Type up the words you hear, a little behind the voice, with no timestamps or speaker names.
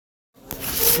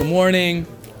Good morning.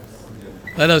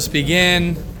 Let us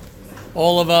begin,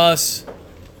 all of us,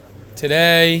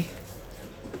 today,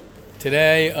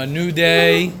 a new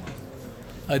day,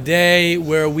 a day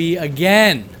where we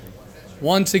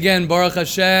once again, Baruch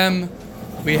Hashem,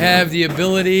 we have the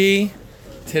ability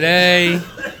today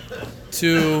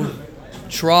to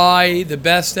try the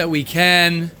best that we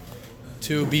can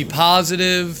to be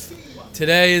positive.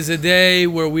 Today is a day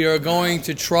where we are going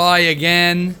to try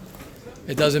again.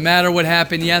 It doesn't matter what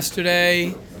happened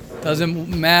yesterday. Doesn't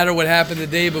matter what happened the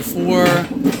day before.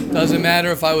 Doesn't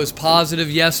matter if I was positive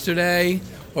yesterday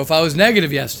or if I was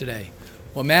negative yesterday.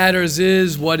 What matters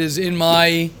is what is in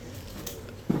my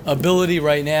ability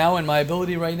right now. And my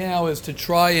ability right now is to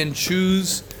try and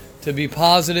choose to be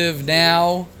positive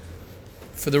now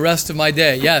for the rest of my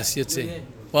day. Yes, Yitzi.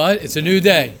 What? It's a new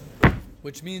day,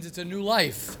 which means it's a new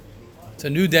life. It's a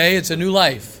new day, it's a new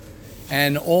life.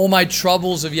 And all my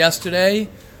troubles of yesterday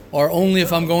are only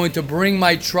if I'm going to bring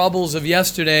my troubles of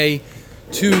yesterday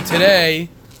to today,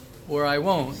 or I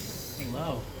won't.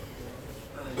 Hello.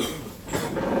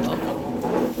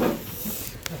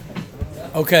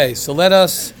 Okay, so let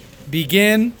us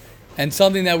begin. And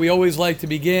something that we always like to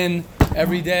begin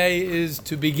every day is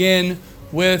to begin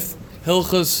with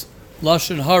Hilchos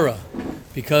Lashon Hara.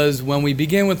 Because when we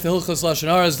begin with the Hilchos Lashon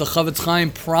Hara, as the Chofetz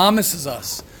Chaim promises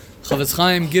us, Chofetz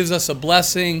Chaim gives us a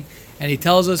blessing, and he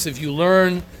tells us if you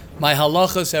learn my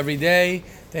halachos every day,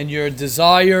 then your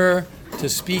desire to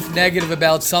speak negative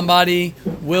about somebody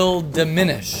will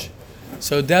diminish.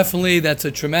 So definitely that's a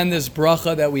tremendous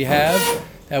bracha that we have,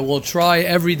 that we'll try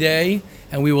every day,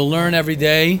 and we will learn every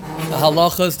day the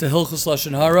halachos, the Hilchos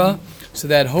Lashon Hara, so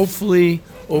that hopefully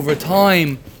over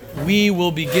time we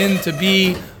will begin to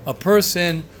be a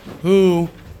person who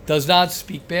does not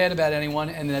speak bad about anyone,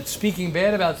 and that speaking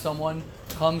bad about someone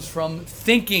comes from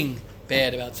thinking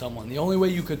bad about someone. The only way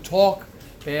you could talk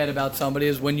bad about somebody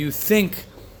is when you think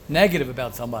negative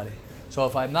about somebody. So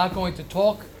if I'm not going to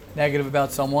talk negative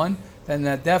about someone, then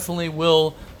that definitely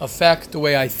will affect the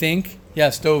way I think.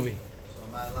 Yes, Dovi. So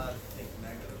am I allowed to think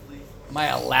negatively? Am I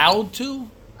allowed to? I mean,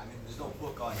 there's no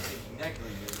book on thinking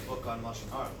negatively. There's a book on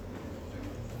Lashon Hara.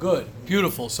 Good.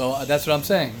 Beautiful. So that's what I'm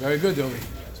saying. Very good, Dovi.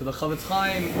 So the Chofetz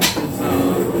Chaim is,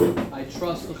 I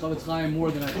trust the Chofetz Chaim more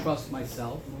than I trust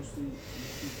myself.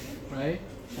 Right?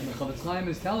 And the Chofetz Chaim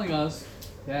is telling us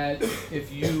that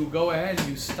if you go ahead and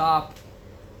you stop,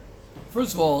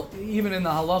 first of all, even in the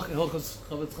halacha, Hilchos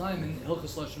Chofetz Chaim and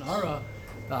Hilchos Lashon Hara,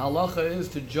 the halacha is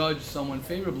to judge someone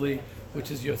favorably, which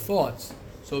is your thoughts.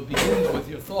 So it begins with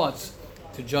your thoughts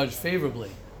to judge favorably.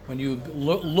 When you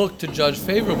look to judge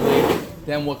favorably,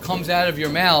 then what comes out of your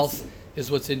mouth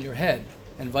is what's in your head,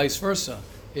 and vice versa.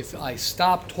 If I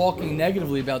stop talking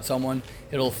negatively about someone,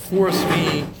 it'll force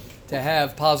me to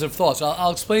have positive thoughts.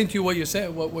 I'll explain to you what you're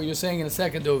saying. What you're saying in a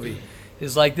second, Dovi,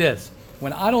 is like this: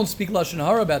 when I don't speak lashon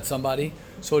hara about somebody,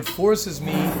 so it forces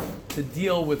me to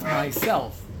deal with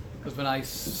myself. Because when I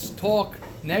talk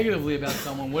negatively about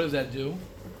someone, what does that do?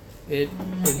 It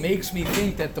makes me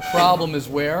think that the problem is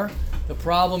where? The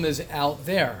problem is out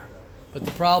there. But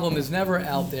the problem is never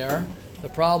out there. The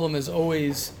problem is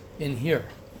always in here.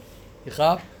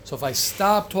 So if I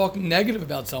stop talking negative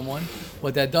about someone,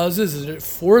 what that does is it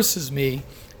forces me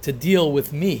to deal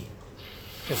with me.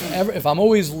 If I'm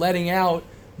always letting out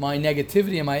my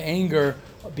negativity and my anger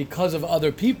because of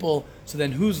other people, so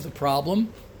then who's the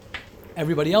problem?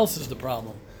 Everybody else is the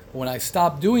problem. But when I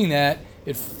stop doing that,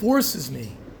 it forces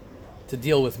me to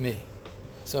deal with me.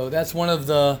 So that's one of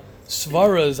the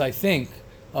svaras, I think,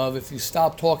 of if you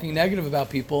stop talking negative about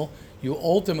people, you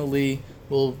ultimately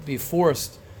will be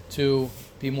forced to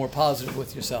be more positive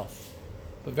with yourself.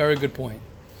 But very good point.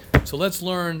 So let's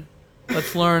learn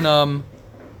today's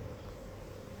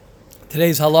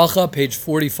halacha, page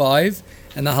 45.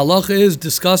 And the halacha is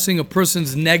discussing a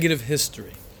person's negative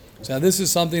history. So now this is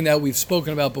something that we've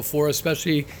spoken about before,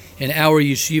 especially in our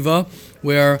yeshiva,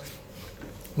 where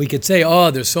we could say,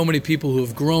 there's so many people who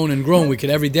have grown and grown. We could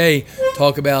every day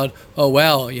talk about,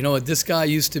 wow, you know what this guy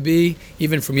used to be,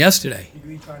 even from yesterday.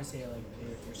 You're trying to say, like,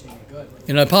 you're saying you're good.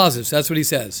 In a positive, so that's what he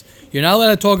says. You're not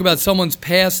allowed to talk about someone's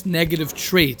past negative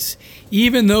traits,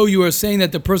 even though you are saying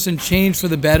that the person changed for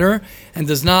the better and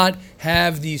does not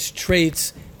have these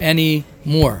traits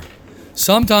anymore.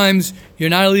 Sometimes you're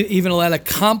not even allowed to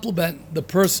compliment the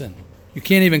person. You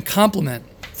can't even compliment.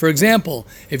 For example,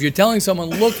 if you're telling someone,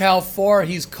 look how far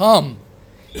he's come,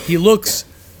 he looks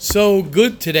so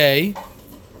good today,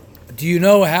 do you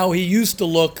know how he used to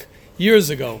look years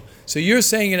ago? So you're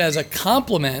saying it as a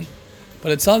compliment,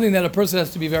 but it's something that a person has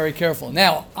to be very careful.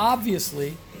 Now,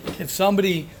 obviously, if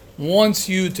somebody wants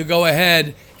you to go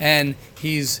ahead and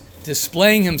he's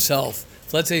displaying himself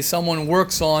So let's say someone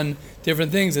works on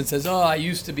different things and says, I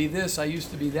used to be this, I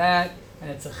used to be that, and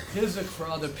it's a chizuk for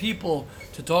other people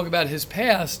to talk about his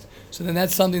past, so then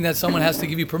that's something that someone has to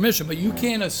give you permission. But you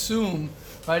can't assume,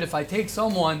 right, if I take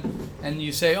someone and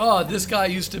you say, this guy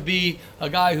used to be a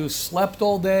guy who slept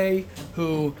all day,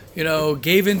 who,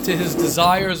 gave into his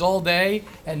desires all day,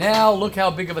 and now look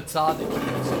how big of a tzaddik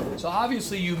he is. So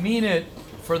obviously you mean it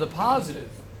for the positive,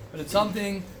 but it's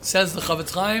something, says the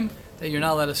Chofetz Chaim, that you're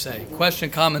not allowed to say. Question,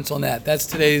 comments on that. That's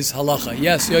today's halacha.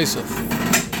 Yes, Yosef.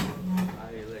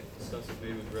 Discussed it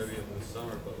maybe with Rebbe in the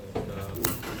summer, but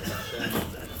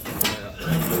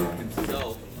Hashem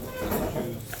himself, when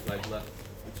the Jews left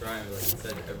Mitzrayim, it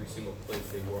said every single place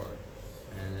they were,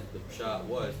 and the pshat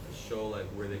was to show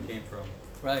where they came from.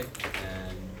 Right.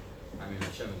 And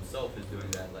Hashem himself is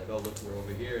doing that. Look, we're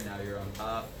over here. Now you're on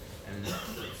top, and it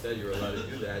said you're allowed to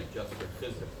do that just for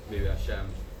chizuk. Maybe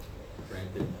Hashem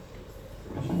granted permission.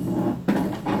 He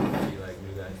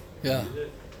knew that. Yeah.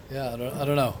 Yeah, I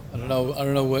don't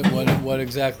know what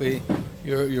exactly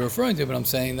you're referring to, but I'm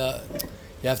saying that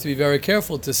you have to be very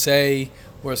careful to say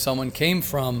where someone came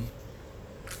from.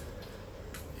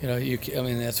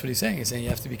 That's what he's saying. He's saying you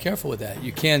have to be careful with that.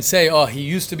 You can't say, he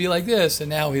used to be like this and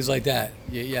now he's like that.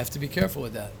 You have to be careful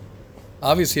with that.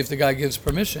 Obviously, if the guy gives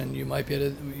permission, you might be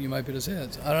able to say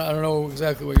that. I don't know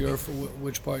exactly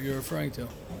which part you're referring to.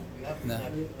 No.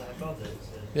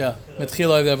 Yeah.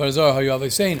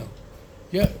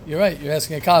 Yeah, you're right. You're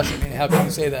asking a kasha. How can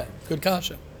you say that? Good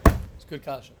kasha. It's good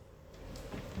kasha.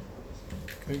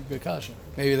 Good kasha.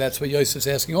 Maybe that's what Yosef's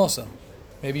asking also.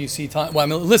 Maybe you see time. Well,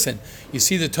 listen. You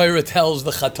see, the Torah tells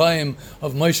the chataim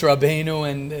of Moshe Rabbeinu,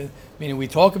 and we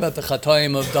talk about the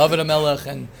chataim of David HaMelech,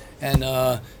 and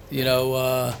the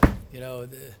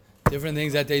different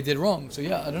things that they did wrong. So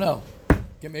yeah, I don't know.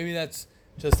 Maybe that's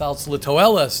just al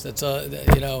litoelis. That's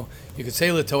you could say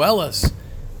litoelis.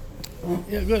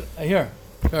 Yeah, good. I hear.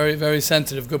 Very, very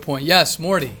sensitive. Good point. Yes,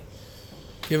 Morty.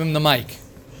 Give him the mic.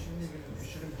 You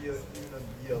shouldn't be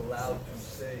allowed to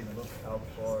say, look how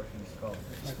far he's come.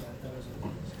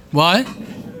 What? You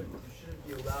shouldn't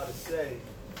be allowed to say,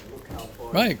 look how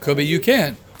far. Right. Could be you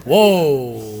can.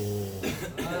 Whoa.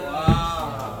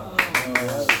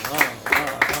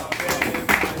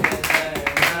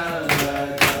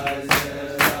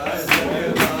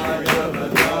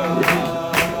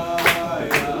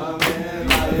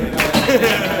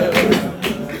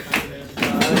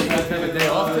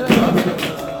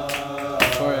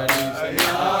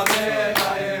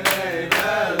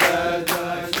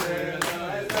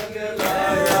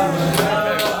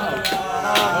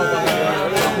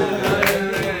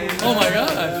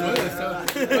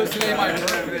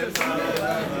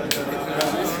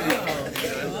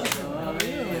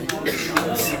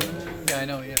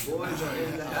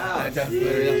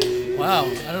 Wow, I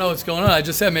don't know what's going on. I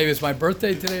just said maybe it's my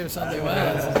birthday today or something.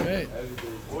 Wow, this is great.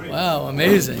 Wow,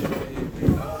 amazing.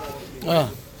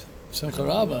 Oh, Simcha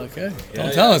Rabba, okay.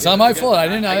 Don't tell him. It's not my fault. I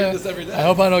get this every day. I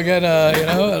hope I don't get, I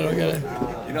don't get it.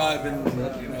 I've been,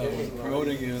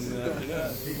 promoting you and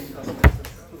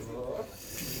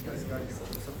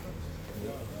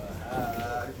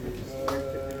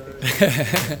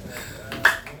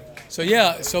So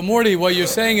yeah, so Morty, what you're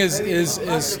saying is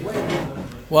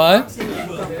what?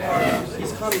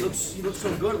 He's calm. He looks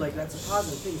so good. That's a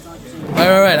positive thing. It's not just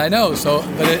Right. I know. So,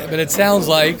 but it sounds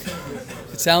like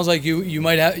you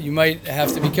might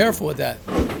have to be careful with that.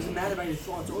 It doesn't matter about your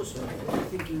thoughts. Also, you're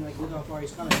thinking look how far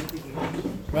he's coming. You're thinking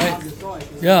positive thought.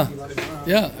 Yeah.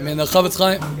 The Chofetz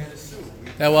Chaim.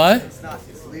 That what? It's not.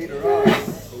 It's later on.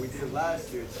 What we did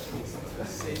last year, it's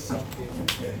say something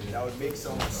that would make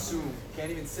someone assume.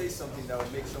 Can't even say something that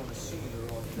would make someone assume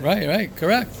the wrong thing. Right.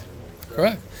 Correct.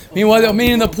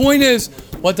 Meaning the point is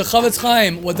what the Chofetz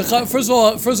Chaim. First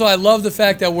of all, I love the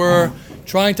fact that we're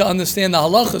trying to understand the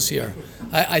halachas here.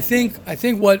 I think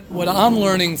what I'm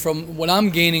learning from, what I'm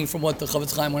gaining from what the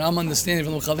Chofetz Chaim, what I'm understanding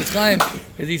from the Chofetz Chaim,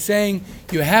 is he's saying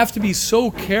you have to be so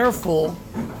careful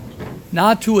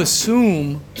not to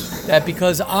assume that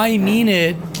because I mean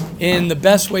it in the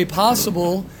best way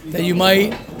possible that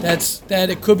that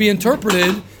it could be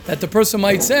interpreted that the person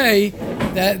might say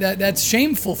that's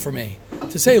shameful for me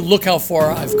to say, look how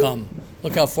far I've come,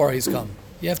 look how far he's come.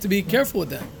 You have to be careful with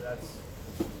that. That's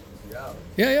reality.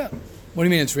 Yeah. What do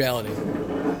you mean it's reality?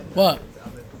 What?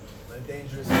 I'm a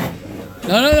dangerous.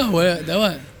 No. What?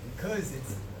 Because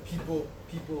it's people.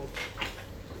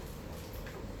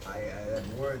 I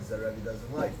have words that Rebbe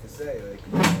doesn't like to say, like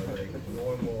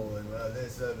normal and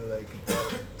this other,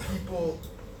 people.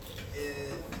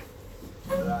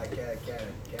 I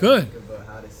can't Good. think of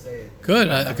how to say it. Good.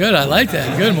 I like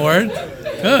that. Good, Mort.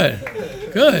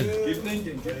 Good.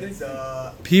 thinking. But it's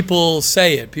People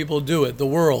say it. People do it. The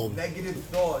world. negative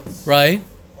thoughts Right?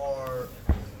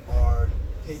 are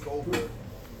take over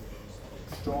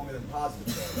stronger than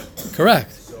positive thoughts.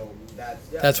 Correct. So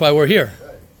That's why we're here.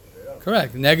 right.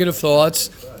 Correct. Negative thoughts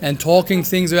and talking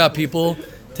things about people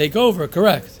take over.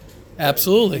 Correct.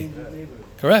 Absolutely.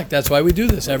 Correct. That's why we do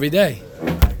this every day.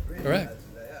 Correct.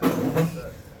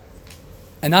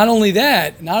 And not only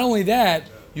that,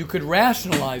 you could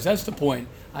rationalize. That's the point.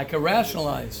 I could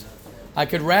rationalize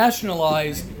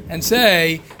and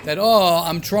say that,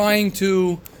 I'm trying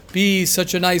to be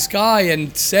such a nice guy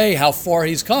and say how far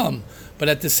he's come. But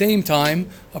at the same time,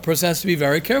 a person has to be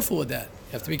very careful with that.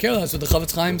 You have to be careful. That's what the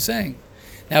Chofetz Chaim is saying.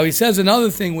 Now he says another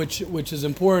thing which is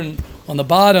important on the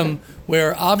bottom,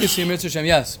 where obviously Mr. Shem,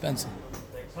 yes, Benson.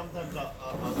 Like sometimes I'll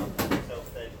tell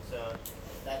myself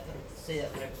that to say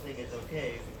that next thing is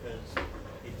okay because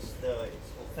it's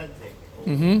authentic. Or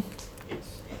Mm-hmm.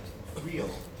 It's real,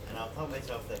 and I'll tell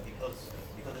myself that because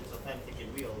it's authentic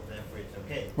and real, therefore it's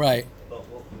okay. Right. But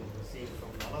what we're seeing from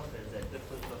Malach is that just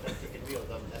because it's authentic and real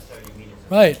doesn't necessarily mean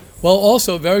it's Right. Well,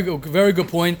 also very good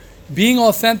point. Being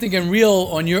authentic and real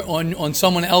on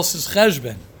someone else's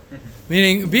cheshbon,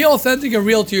 meaning be authentic and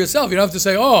real to yourself. You don't have to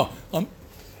say,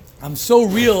 I'm so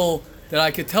real that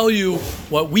I could tell you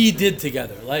what we did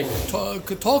together. Like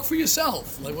talk for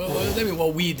yourself. Like what does that mean?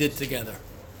 What we did together.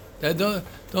 That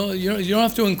you don't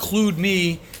have to include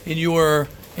me in your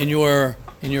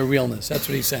realness. That's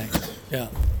what he's saying. Yeah.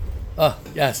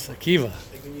 Yes, Akiva.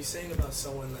 Like when you're saying about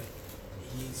someone like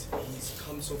he's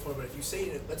come so far, but if you say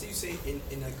it, let's say you say it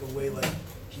in like a way like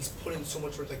he's put in so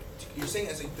much work, like you're saying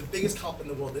as like the biggest cop in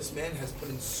the world, this man has put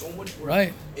in so much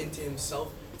work into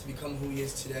himself to become who he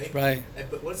is today. Right.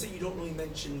 But let's say you don't really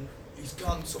mention he's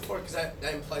gone so far because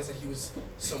that implies that he was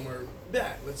somewhere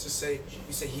bad. Let's just say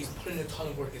you say he's put in a ton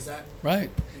of work. Is that right?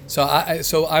 So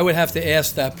I would have to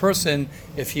ask that person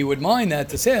if he would mind that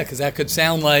to say it, because that could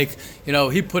sound like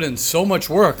he put in so much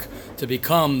work to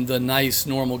become the nice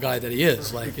normal guy that he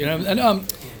is. Like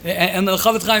and the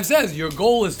Chofetz Chaim says your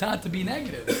goal is not to be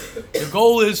negative. Your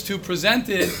goal is to present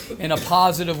it in a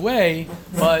positive way,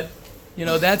 but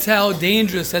that's how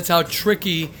dangerous, that's how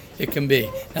tricky it can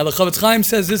be. Now the Chofetz Chaim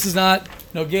says this is not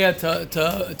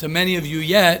nogea to many of you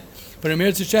yet, but in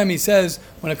Mir Tzishem he says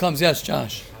when it comes, yes,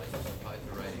 Josh.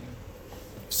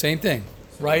 Same thing.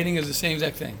 Writing is the same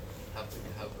exact thing. How could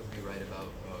we write about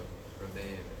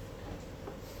Rebbe,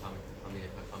 Hamid,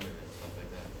 and stuff like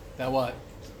that? That what?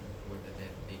 Where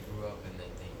they grew up and they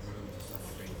grew to such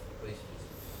strange places.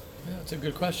 Yeah, that's a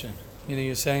good question.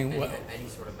 You're saying what? Any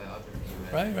sort of biography.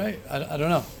 Right. I don't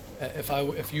know.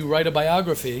 If you write a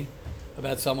biography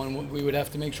about someone, we would have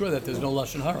to make sure that there's no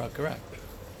lashon hara. Correct.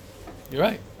 You're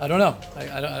right. I don't know.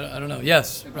 I don't know.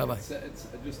 Yes, Rabbi. It's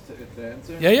just to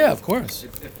answer. Yeah, of course.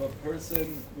 If a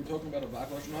person, we're talking about a vak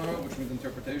lashon hara, which means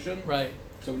interpretation. Right.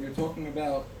 So when you're talking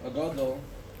about a gadol,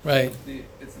 right,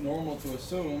 it's normal to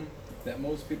assume that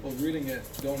most people reading it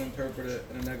don't interpret it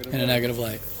in a negative in light. a negative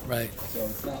light. Right. So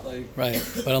it's not like right.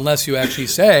 But unless you actually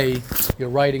say you're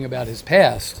writing about his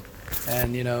past,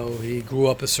 and he grew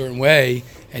up a certain way,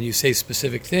 and you say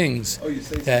specific things. Oh, you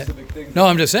say that, specific things. No,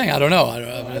 I'm just saying. I don't know.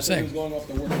 I'm just saying. saying. He was going off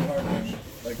the work of hard,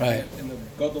 like right. In the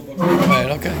gadol book. Right.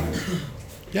 Okay.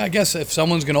 Yeah, I guess if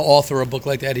someone's going to author a book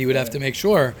like that, he would have to make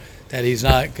sure that he's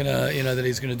not gonna, that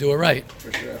he's gonna do it right.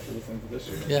 For sure, after listening to this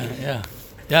year. Yeah.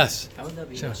 Yes. How would that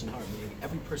be lashon hara? Meaning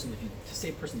every person, to say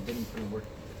a person didn't put in work,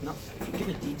 if you give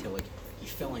a detail like he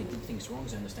fell and he did things wrong,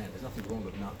 I understand. There's nothing wrong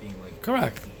with not being like.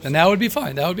 Correct, and that would be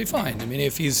fine. I mean,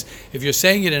 if you're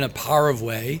saying it in a parav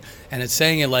way, and it's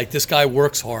saying it like this guy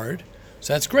works hard,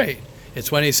 so that's great.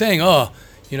 It's when he's saying,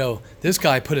 this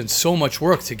guy put in so much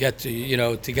work to get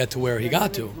to where he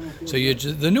got to. So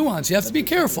the nuance, you have to be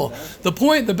careful. The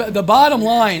point, the bottom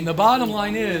line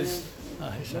is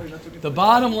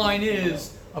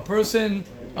a person,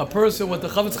 what the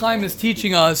Chofetz Chaim is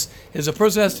teaching us is a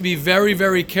person has to be very,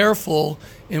 very careful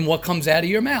in what comes out of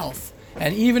your mouth.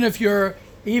 And even if your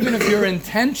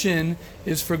intention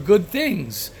is for good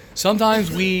things,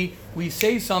 sometimes we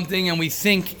say something and we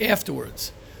think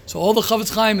afterwards. So all the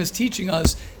Chofetz Chaim is teaching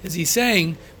us is he's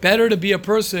saying better to be a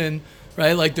person,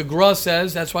 right? Like the Gra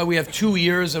says, that's why we have 2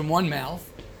 ears and 1 mouth,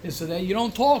 is so that you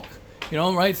don't talk,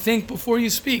 right? Think before you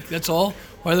speak. That's all.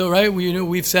 Right?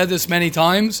 We've said this many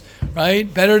times,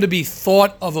 right? Better to be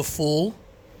thought of a fool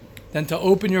than to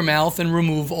open your mouth and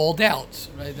remove all doubts,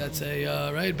 right? That's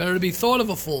right? Better to be thought of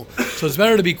a fool. So it's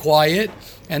better to be quiet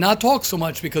and not talk so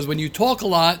much, because when you talk a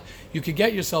lot, you could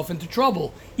get yourself into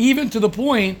trouble. Even to the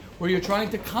point where you're trying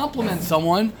to compliment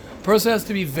someone, a person has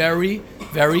to be very,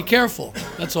 very careful.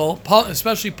 That's all,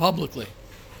 especially publicly.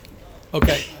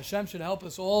 Okay, Hashem should help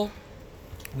us all.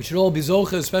 We should all be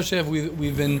zocha, especially if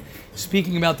we've been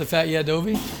speaking about the fact. Yeah,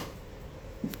 Dovi?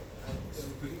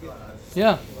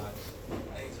 Yeah. I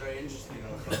think it's very interesting.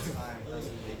 Chofetz Chaim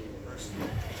doesn't make it personal.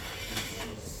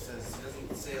 He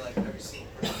doesn't say like every single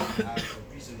person has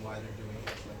a reason why they're doing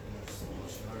it.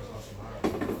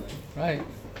 Like, Right. He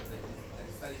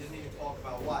doesn't even talk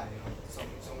about why.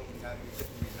 Someone can have a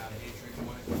different reason out of hatred and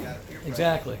want to get out of peer pressure.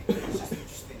 Exactly. It's just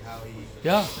interesting how he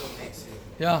Yeah. still makes it.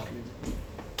 Yeah.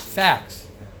 Facts.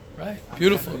 Right.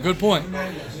 Beautiful. Good point.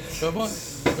 Good point.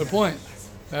 Good point.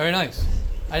 Very nice.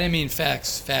 I didn't mean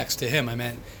facts to him. I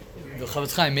meant the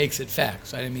Chofetz Chaim makes it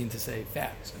facts. I didn't mean to say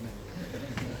facts.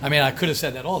 I mean, I could have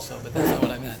said that also, but that's not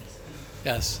what I meant.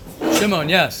 Yes. Shimon,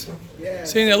 yes.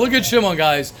 Sitting there. Look at Shimon,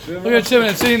 guys. Look at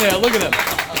Shimon sitting there. Look at him.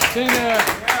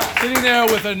 Sitting there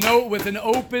with a note, with an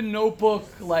open notebook,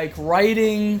 like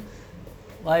writing,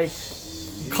 like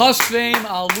Kosveim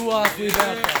al Luach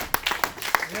Libecha.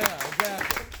 Yeah,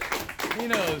 exactly.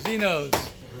 He knows.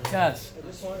 Yes. I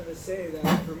just wanted to say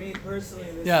that for me personally,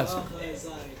 this Yes. halacha is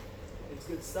like, it's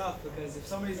good stuff, because if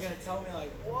somebody's going to tell me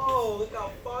like, whoa, look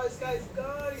how far this guy's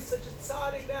gone, he's such a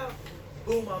tzaddik now,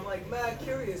 boom, I'm like mad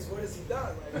curious, what has he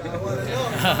done? Like, I want to know.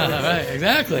 Right,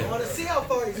 exactly. I want to see how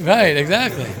far he's gone. Right,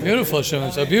 exactly. Beautiful,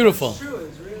 Shimon. So beautiful. It's true,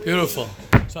 it's really Beautiful.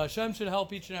 So Hashem should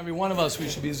help each and every one of us. We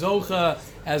should be zocha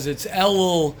as it's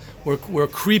Elul. We're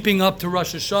creeping up to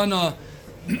Rosh Hashanah.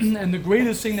 And the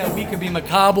greatest thing that we can be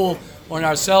makabel on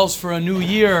ourselves for a new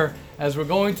year, as we're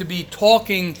going to be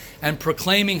talking and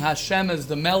proclaiming Hashem as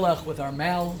the Melech with our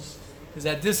mouths, is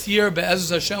that this year, Be'ezus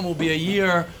Hashem, will be a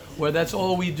year where that's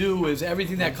all we do, is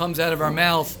everything that comes out of our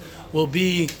mouth will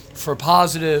be for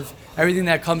positive. Everything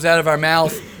that comes out of our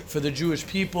mouth for the Jewish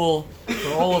people,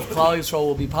 for all of Klal Yisrael,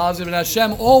 will be positive. And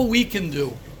Hashem, all we can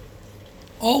do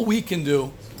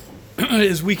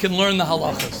is we can learn the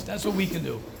halachas. That's what we can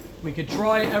do. We could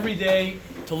try every day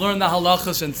to learn the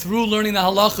halachas, and through learning the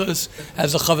halachas,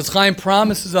 as the Chofetz Chaim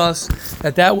promises us,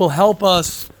 that will help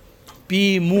us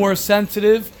be more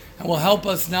sensitive and will help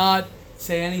us not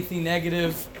say anything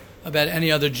negative about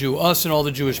any other Jew, us and all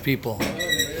the Jewish people.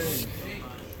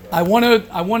 I want to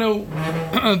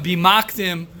be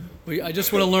makdim. I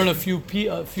just want to learn a few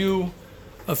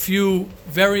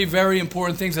very, very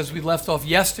important things as we left off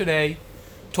yesterday,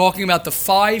 talking about the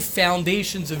 5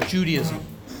 foundations of Judaism,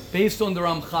 based on the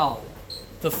Ramchal.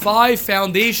 The 5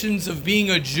 foundations of being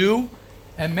a Jew.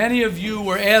 And many of you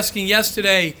were asking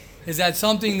yesterday, is that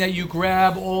something that you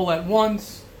grab all at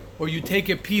once, or you take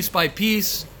it piece by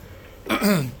piece?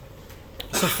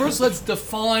 So first let's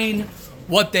define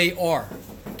what they are.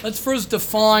 Let's first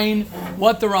define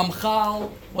what the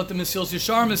Ramchal, what the Mesilas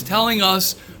Yesharim is telling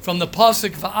us from the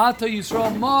pasuk Va'ata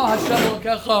Yisrael Ma Hashem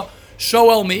Elokecha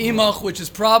Shoel Me'imach, which is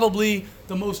probably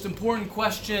the most important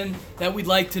question that we'd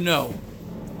like to know.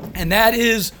 And that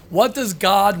is, what does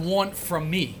God want from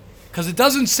me? Because it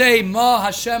doesn't say Ma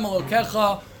Hashem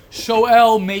Elokecha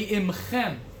Shoel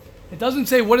Me'imchem. It doesn't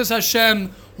say what does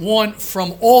Hashem want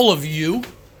from all of you.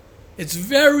 It's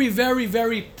very, very,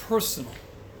 very personal.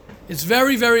 It's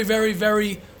very, very, very,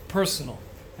 very personal.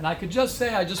 And I could just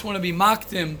say, I just want to be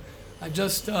makdim. I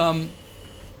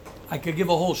could give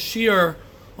a whole shiur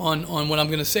on what I'm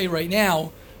going to say right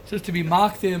now, just to be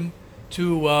makdim,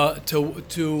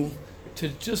 to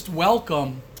just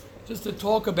welcome, just to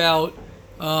talk about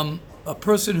a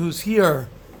person who's here,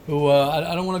 who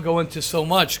I don't want to go into so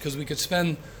much because we could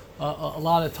spend a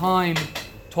lot of time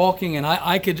talking, and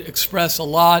I could express a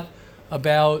lot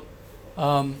about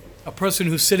a person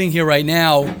who's sitting here right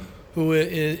now, who,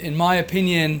 in my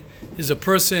opinion, is a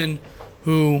person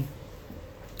who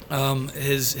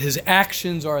his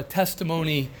actions are a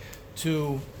testimony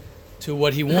to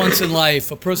what he wants in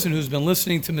life. A person who's been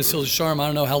listening to Mesilas Yesharim, I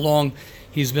don't know how long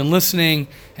he's been listening,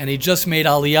 and he just made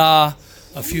Aliyah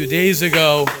a few days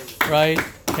ago, right?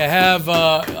 To have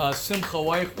Simcha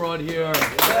Weichbrod here.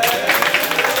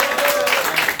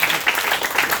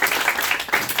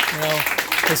 You know,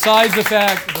 besides the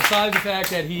fact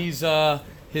that he's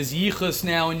his yichus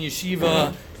now in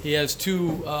yeshiva, he has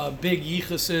 2 big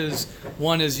yichuses.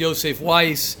 One is Yosef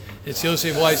Weiss. It's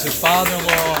Yosef Weiss's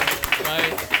father-in-law,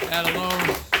 right? That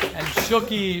alone. And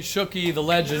Shuki, the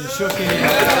legend, Shuki.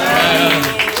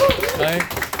 Right?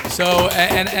 So,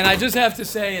 and I just have to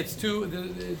say,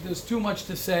 there's too much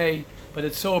to say, but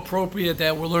it's so appropriate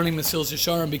that we're learning Mesilas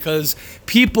Yesharim, because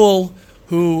people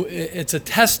who, it's a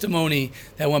testimony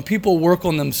that when people work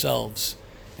on themselves,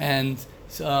 and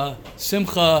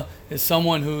Simcha is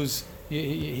someone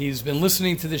he's been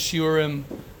listening to the shiurim,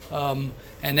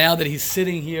 and now that he's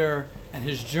sitting here, and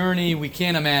his journey, we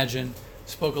can't imagine.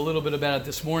 Spoke a little bit about it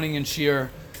this morning in shiur.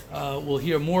 we'll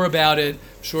hear more about it.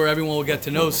 I'm sure everyone will get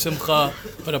to know Simcha.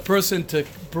 But a person to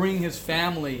bring his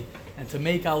family and to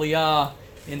make Aliyah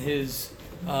in his,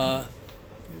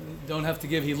 don't have to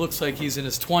give, he looks like he's in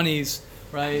his 20s,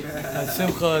 right?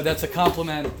 Simcha, that's a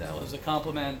compliment. That was a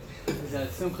compliment.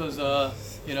 That Simcha's,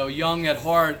 young at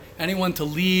heart. Anyone to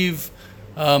leave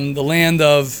the land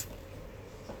of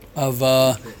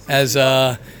as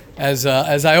I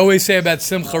always say about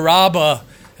Simcha Rabbah,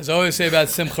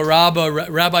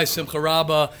 Rabbi Simcha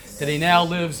Rabbah, that he now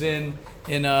lives in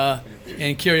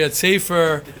Kiryat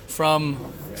Sefer,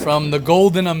 from the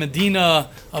golden Medina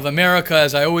of America,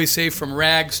 as I always say, from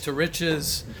rags to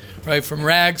riches, right? From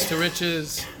rags to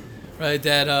riches, right?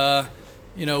 That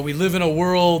we live in a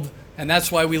world, and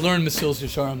that's why we learn Mesilas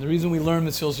Yesharim. The reason we learn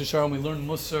Mesilas Yesharim, we learn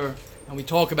Musar, and we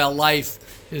talk about life,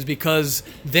 is because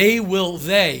they,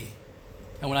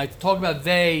 and when I talk about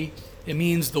they, it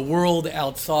means the world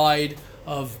outside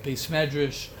of Beis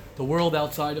Medrash, the world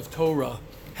outside of Torah,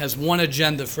 has one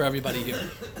agenda for everybody here.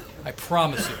 I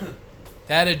promise you.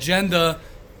 That agenda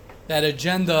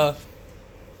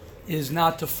is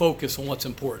not to focus on what's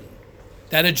important.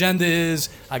 That agenda is,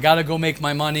 I got to go make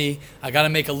my money, I got to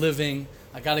make a living,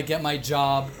 I got to get my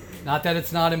job. Not that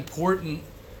it's not important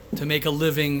to make a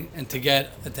living and to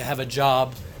have a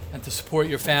job and to support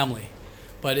your family,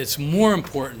 but it's more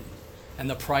important, and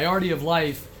the priority of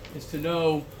life is to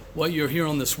know what you're here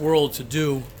on this world to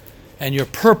do, and your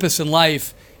purpose in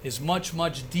life is much,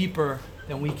 much deeper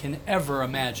than we can ever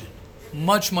imagine.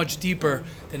 Much, much deeper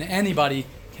than anybody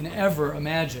can ever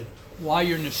imagine. Why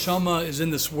your neshama is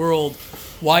in this world,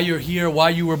 why you're here, why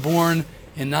you were born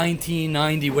in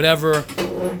 1990, whatever,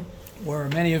 or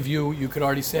many of you could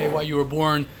already say why you were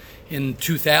born in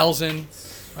 2000,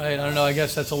 right? I don't know, I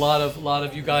guess that's a lot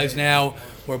of you guys now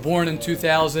were born in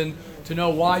 2000, to know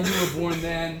why you were born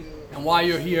then, and why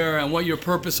you're here, and what your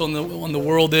purpose on the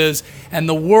world is. And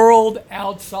the world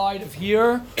outside of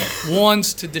here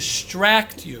wants to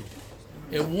distract you.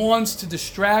 It wants to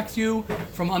distract you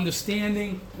from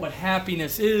understanding what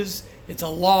happiness is. It's a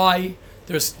lie.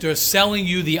 They're selling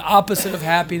you the opposite of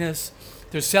happiness.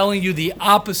 They're selling you the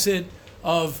opposite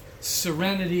of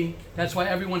serenity. That's why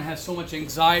everyone has so much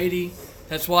anxiety.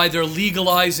 That's why they're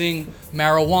legalizing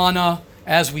marijuana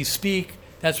as we speak.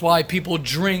 That's why people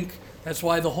drink. That's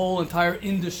why the whole entire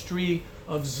industry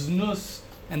of znus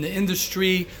and the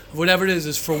industry of whatever it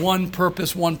is for one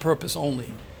purpose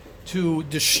only. To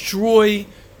destroy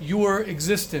your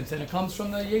existence. And it comes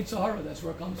from the Yetzer Hara. That's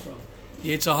where it comes from.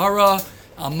 The Yetzer Hara,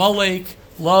 Amalek,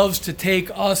 loves to take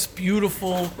us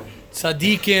beautiful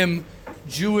tzaddikim,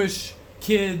 Jewish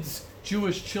kids,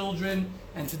 Jewish children,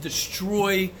 and to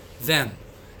destroy them.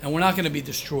 And we're not going to be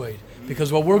destroyed.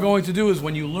 Because what we're going to do is,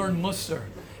 when you learn Musar,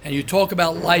 and you talk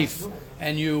about life,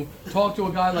 and you talk to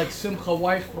a guy like Simcha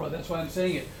Weichbra, that's why I'm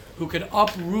saying it, who could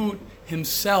uproot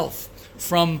himself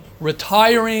from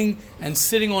retiring and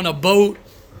sitting on a boat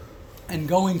and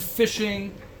going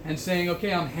fishing and saying,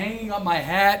 okay, I'm hanging up my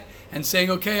hat and saying,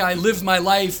 okay, I lived my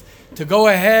life, to go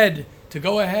ahead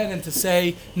and to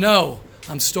say, no,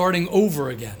 I'm starting over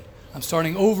again. I'm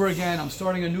starting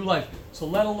a new life. So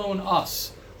let alone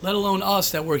us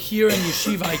that we're here in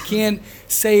yeshiva. I can't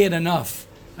say it enough.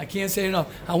 I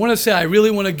want to say, I really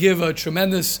want to give a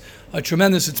tremendous, it's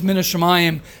Min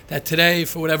Hashemayim that today,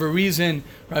 for whatever reason,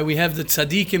 right, we have the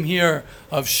tzaddikim here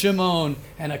of Shimon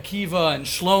and Akiva and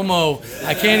Shlomo.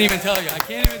 I can't even tell you.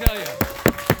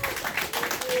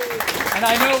 And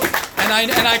I know,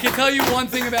 and I can tell you one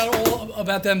thing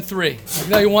about them three. I can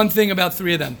tell you one thing about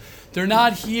three of them. They're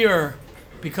not here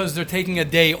because they're taking a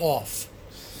day off.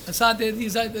 That's not.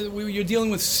 You're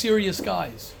dealing with serious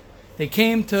guys. They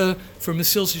came for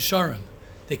Mesilas Yesharim.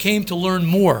 They came to learn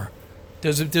more.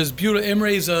 There's beautiful. Imre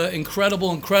is an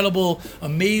incredible,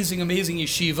 amazing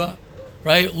yeshiva,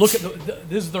 right? Look at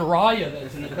this is the Raya that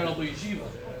is an incredible yeshiva,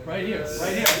 right here.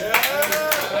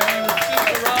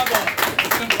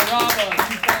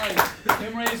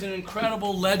 Imre is an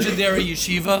incredible, legendary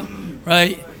yeshiva,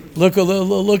 right?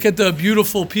 Look at the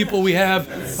beautiful people we have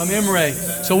from Imre.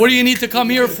 So what do you need to come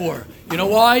here for? You know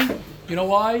why?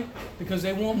 Because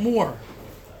they want more.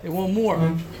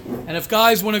 And if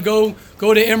guys want to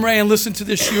go to Imre and listen to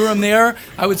the shiurim there,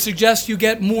 I would suggest you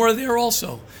get more there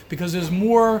also. Because there's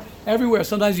more everywhere.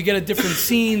 Sometimes you get a different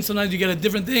scene. Sometimes you get a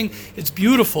different thing. It's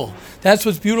beautiful. That's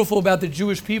what's beautiful about the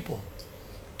Jewish people.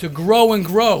 To grow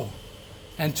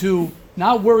and to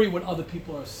not worry what other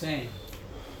people are saying.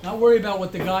 Not worry about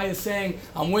what the guy is saying.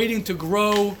 I'm waiting to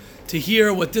grow, to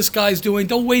hear what this guy's doing.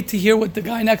 Don't wait to hear what the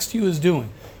guy next to you is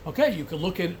doing. Okay, you could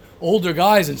look at older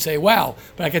guys and say, wow.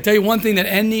 But I can tell you one thing, that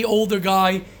any older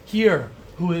guy here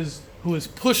who is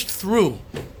pushed through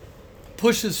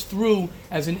pushes through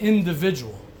as an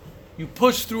individual. You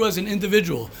push through as an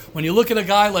individual. When you look at a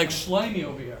guy like Shlomi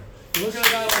over here, you look at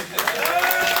a guy like Shlomi.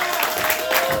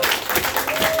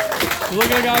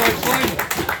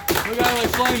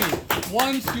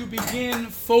 Once you begin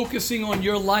focusing on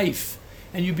your life,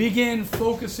 and you begin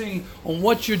focusing on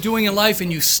what you're doing in life,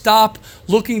 and you stop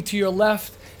looking to your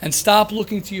left and stop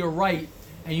looking to your right,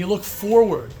 and you look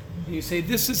forward, and you say,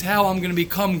 this is how I'm going to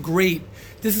become great.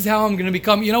 This is how I'm going to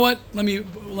become, you know what? Let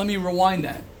me rewind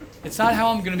that. It's not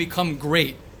how I'm going to become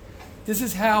great. This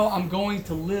is how I'm going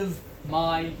to live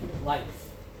my life.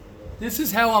 This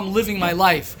is how I'm living my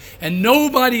life. And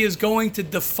nobody is going to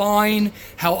define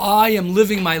how I am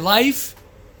living my life.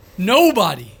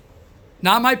 Nobody.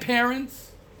 Not my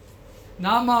parents.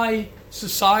 Not my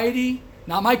society.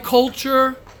 Not my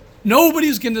culture.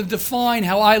 Nobody's going to define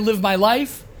how I live my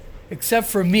life except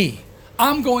for me.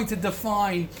 I'm going to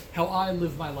define how I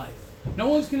live my life. No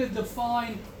one's going to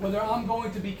define whether I'm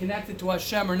going to be connected to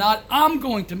Hashem or not. I'm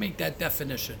going to make that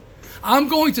definition. I'm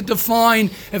going to define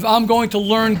if I'm going to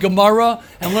learn Gemara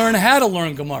and learn how to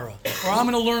learn Gemara. Or I'm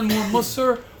going to learn more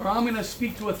Musar, or I'm going to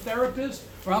speak to a therapist,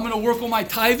 or I'm going to work on my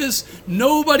taivas.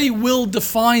 Nobody will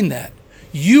define that.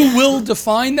 You will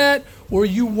define that, or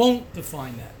you won't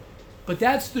define that. But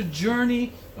that's the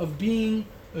journey of being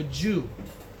a Jew.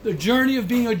 The journey of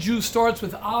being a Jew starts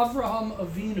with Avraham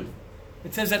Avinu.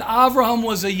 It says that Avraham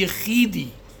was a yechidi.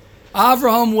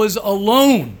 Avraham was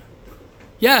alone.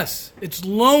 Yes, it's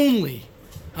lonely.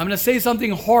 I'm going to say something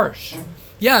harsh.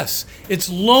 Yes, it's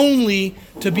lonely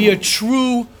to be a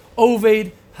true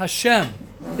Oved Hashem.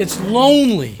 It's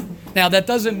lonely. Now, that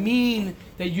doesn't mean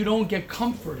that you don't get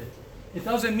comforted. It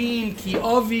doesn't mean Ki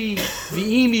avi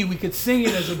v'imi. We could sing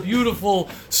it as a beautiful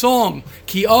song.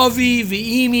 Ki avi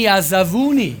v'imi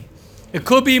azavuni. It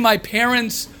could be my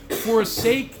parents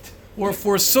forsaked or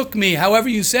forsook me, however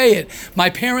you say it. My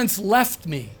parents left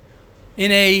me.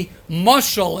 In a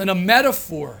mashal, in a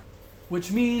metaphor,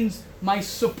 which means my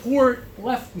support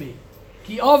left me.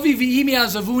 Ki avi v'imi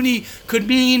azavuni could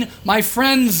mean my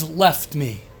friends left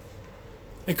me.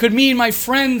 It could mean my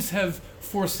friends have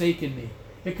forsaken me.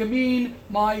 It could mean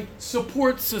my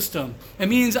support system. It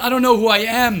means I don't know who I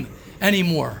am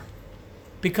anymore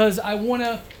because I want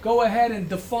to go ahead and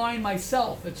define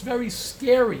myself. It's very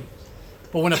scary.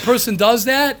 But when a person does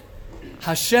that,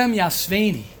 Hashem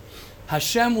yasveni.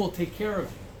 Hashem will take care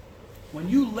of you. When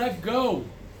you let go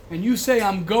and you say,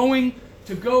 I'm going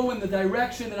to go in the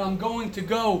direction that I'm going to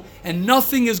go and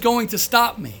nothing is going to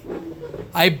stop me,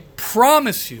 I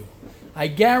promise you, I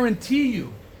guarantee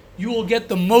you, you will get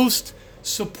the most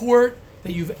support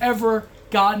that you've ever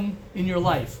gotten in your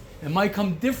life. It might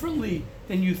come differently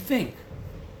than you think.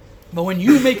 But when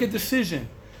you make a decision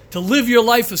to live your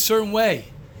life a certain way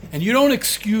and you don't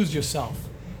excuse yourself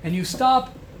and you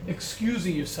stop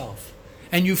excusing yourself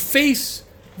and you face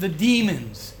the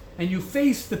demons and you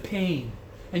face the pain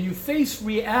and you face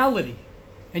reality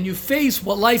and you face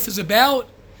what life is about,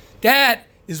 that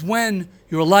is when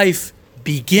your life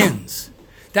begins.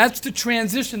 That's the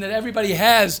transition that everybody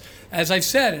has, as I've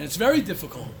said, and it's very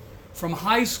difficult, from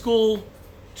high school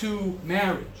to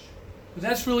marriage. But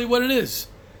that's really what it is.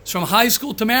 It's from high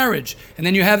school to marriage, and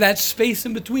then you have that space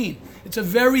in between. It's a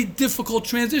very difficult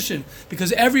transition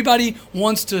because everybody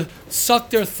wants to suck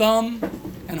their thumb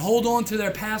and hold on to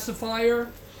their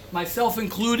pacifier, myself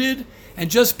included, and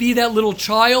just be that little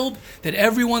child that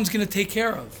everyone's going to take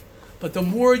care of. But the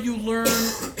more you learn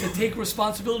to take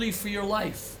responsibility for your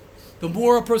life, the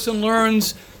more a person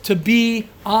learns to be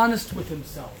honest with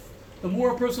himself. The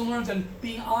more a person learns, and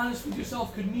being honest with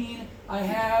yourself could mean I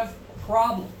have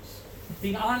problems.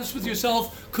 Being honest with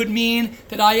yourself could mean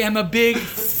that I am a big,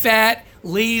 fat,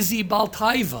 lazy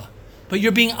baltaiva. But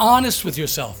you're being honest with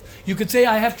yourself. You could say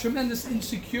I have tremendous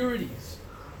insecurities.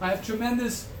 I have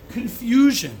tremendous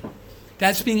confusion.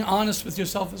 That's being honest with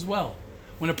yourself as well.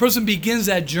 When a person begins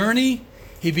that journey,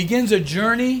 he begins a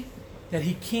journey that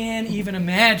he can't even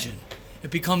imagine. It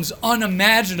becomes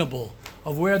unimaginable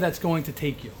of where that's going to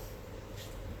take you.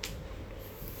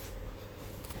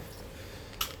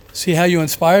 See how you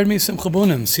inspired me, Simcha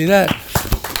Bunim? See that?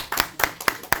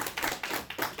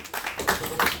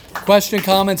 Question,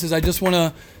 comments, is I just want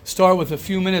to start with a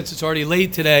few minutes. It's already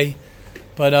late today.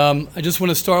 But I just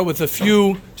want to start with a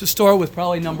few. Just start with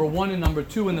probably number 1 and number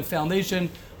 2 in the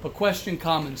foundation. But question,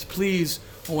 comments, please,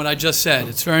 on what I just said.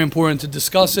 It's very important to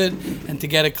discuss it and to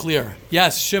get it clear.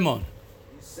 Yes, Shimon.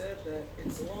 That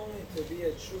it's lonely to be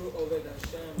a true Oved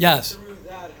Hashem. Yes. Through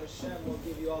that, Hashem will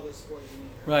give you all the support you need.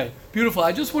 Right. Beautiful.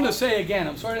 I just want to say again,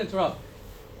 I'm sorry to interrupt.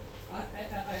 I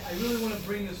really want to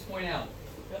bring this point out.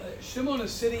 Shimon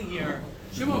is sitting here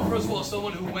Shimon, first of all, is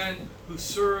someone who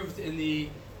served in the,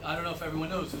 I don't know if everyone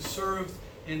knows, who served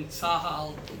in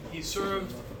Tzahal. He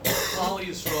served Klal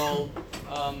Yisrael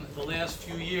the last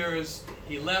few years.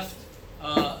 He left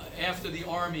after the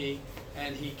army,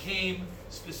 and he came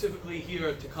specifically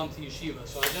here to come to yeshiva.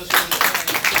 So I just want to say,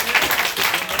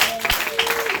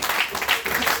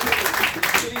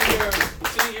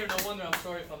 sitting here, no wonder, I'm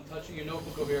sorry if I'm touching your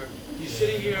notebook over here. He's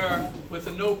sitting here with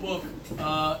a notebook,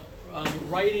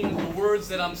 writing the words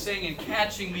that I'm saying and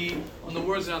catching me on the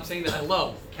words that I'm saying that I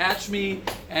love. Catch me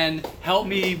and help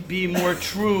me be more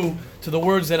true to the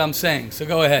words that I'm saying. So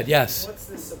go ahead, yes. What's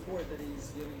the support that he's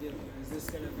going to give you? Is this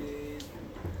going to be...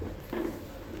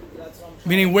 That's what I'm trying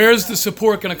Meaning, where's the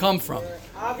support going to come from?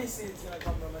 Obviously, it's going to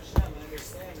come from Hashem. I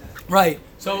understand that. Right.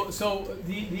 So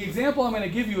the example I'm going to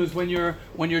give you is when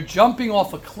you're jumping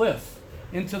off a cliff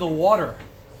into the water,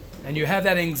 and you have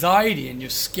that anxiety, and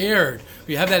you're scared,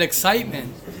 you have that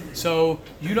excitement, so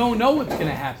you don't know what's going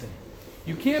to happen.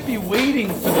 You can't be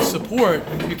waiting for the support.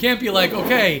 You can't be like,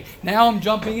 okay, now I'm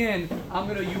jumping in.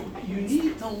 You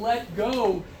need to let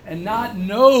go and not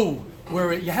know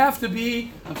where you have to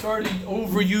be. I'm sorry to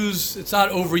overuse. It's not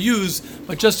overused,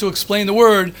 but just to explain the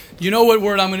word. You know what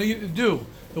word I'm going to do?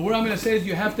 The word I'm going to say is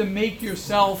you have to make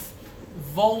yourself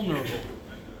vulnerable.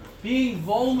 Being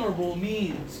vulnerable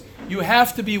means you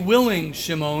have to be willing,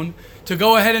 Shimon, to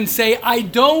go ahead and say, I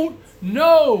don't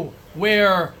know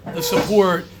where the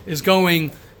support is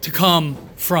going to come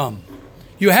from.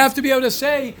 You have to be able to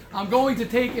say, I'm going to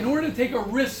take, in order to take a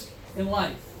risk in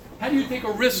life. How do you take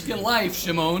a risk in life,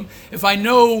 Shimon, if I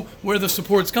know where the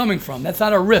support's coming from? That's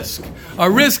not a risk. A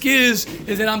risk is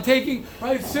that I'm taking,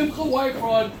 right? Simcha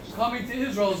Whiterod coming to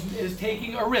Israel is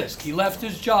taking a risk. He left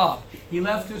his job. He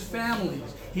left his family.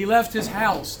 He left his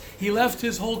house. He left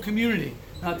his whole community.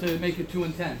 Not to make it too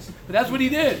intense. But that's what he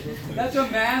did. That's a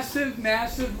massive,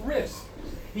 massive risk.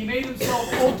 He made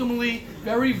himself ultimately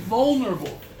very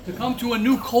vulnerable to come to a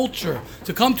new culture,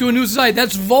 to come to a new society.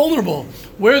 That's vulnerable.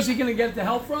 Where is he going to get the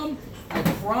help from? I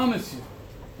promise you.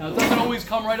 Now, it doesn't always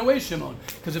come right away, Shimon.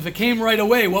 Because if it came right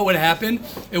away, what would happen?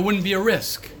 It wouldn't be a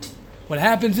risk. What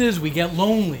happens is we get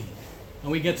lonely,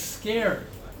 and we get scared,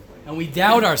 and we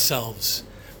doubt ourselves.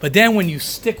 But then when you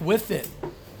stick with it,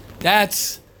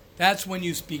 that's when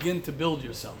you begin to build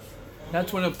yourself.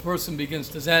 That's when a person begins.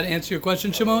 Does that answer your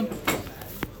question, Shimon?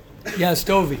 Yes,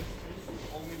 Dovi.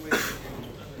 Only way to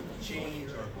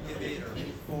change or pivot or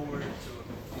move forward to a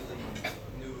completely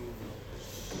new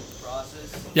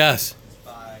process Yes. is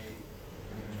by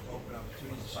open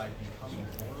opportunities, by becoming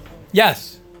vulnerable.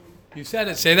 Yes. You said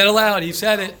it. Say that aloud. He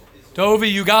said it.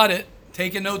 Dovi, you got it.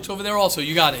 Taking notes over there also.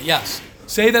 You got it. Yes.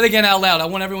 Say that again out loud. I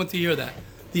want everyone to hear that.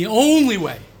 The only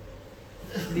way,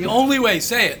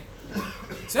 say it.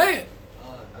 Say it.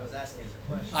 I was asking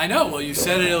a question. I know. Well, you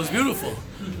said it. It was beautiful.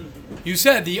 You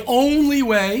said the only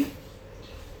way,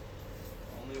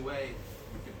 We can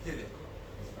pivot.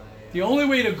 Is by, the only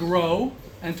way to grow,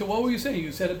 and to what were you saying?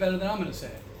 You said it better than I'm going to say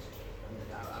it.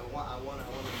 I want to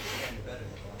understand it better.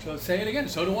 So say it again.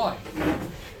 So do I.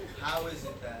 How is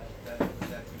it that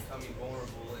becoming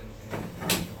vulnerable and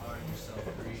empowering yourself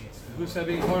creates Who said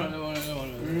being hard? No.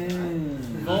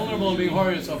 Vulnerable and being hard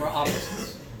on yourself are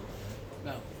opposites.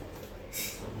 No.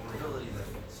 vulnerability then?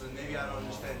 So maybe I don't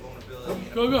understand vulnerability.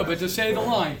 Good. But just say the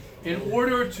line. In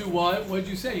order to what? What did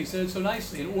you say? You said it so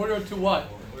nicely. In order to what?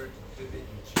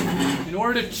 In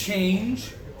order to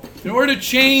change. In order to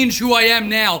change who I am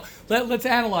now. Let's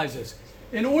analyze this.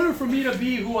 In order for me to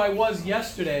be who I was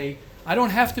yesterday, I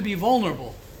don't have to be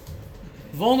vulnerable.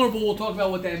 Vulnerable, we'll talk about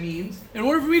what that means. In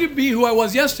order for me to be who I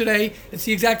was yesterday, it's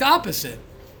the exact opposite.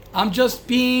 I'm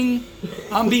being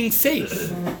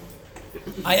safe.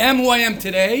 I am who I am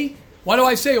today. Why do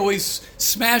I say always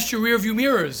smash your rear view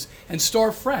mirrors and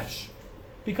start fresh?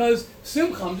 Because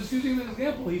Simcha, I'm just using him as an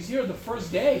example, he's here the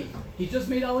first day. He just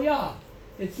made Aliyah.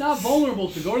 It's not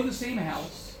vulnerable to go to the same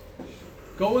house,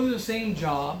 go into the same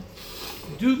job,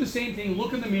 do the same thing,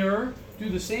 look in the mirror, do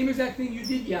the same exact thing you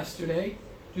did yesterday,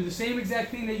 do the same exact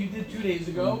thing that you did 2 days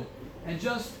ago, and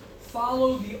just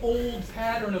follow the old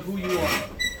pattern of who you are.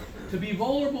 To be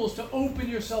vulnerable is to open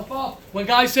yourself up. When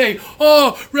guys say,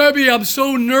 oh, Rebbe, I'm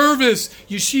so nervous.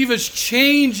 Yeshiva's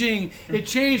changing. It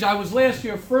changed. I was last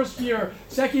year, first year,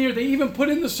 second year. They even put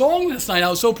in the song last night. I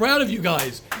was so proud of you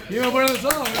guys. You even put in the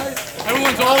song, right?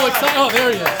 Everyone's all excited. Oh,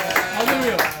 there he is.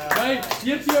 Hallelujah. Right?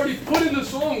 Yitzi already put in the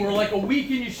song. We're like a week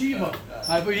in yeshiva.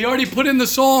 But he already put in the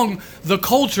song the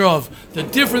culture of the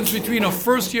difference between a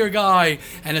first-year guy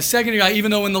and a second-year guy,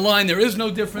 even though in the line there is no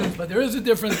difference, but there is a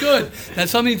difference. Good.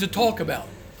 That's something to talk about.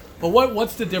 But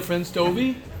what's the difference,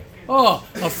 Dovi? Oh,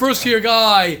 a first-year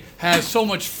guy has so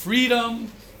much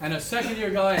freedom. and a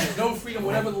second-year guy has no freedom,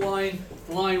 whatever the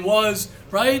line was,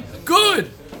 right?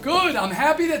 Good. I'm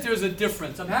happy that there's a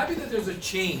difference. I'm happy that there's a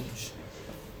change.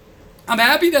 I'm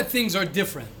happy that things are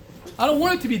different. I don't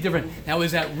want it to be different. Now,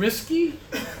 is that risky?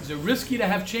 Is it risky to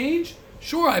have change?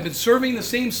 Sure, I've been serving the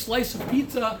same slice of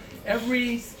pizza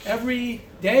every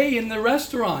day in the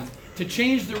restaurant. To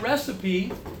change the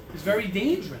recipe is very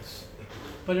dangerous.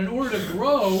 But in order to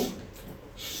grow,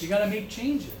 you got to make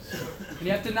changes. And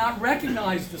you have to not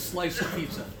recognize the slice of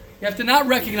pizza. You have to not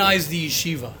recognize the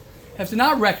yeshiva. You have to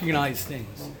not recognize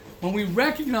things. When we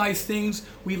recognize things,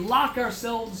 we lock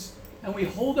ourselves and we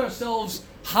hold ourselves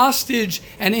hostage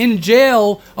and in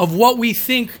jail of what we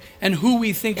think and who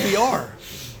we think we are,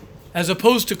 as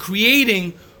opposed to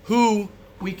creating who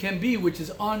we can be, which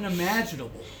is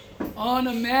unimaginable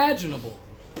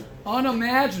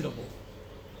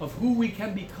of who we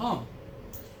can become.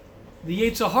 The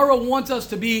Yetzer Hara wants us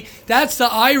to be, that's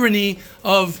the irony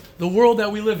of the world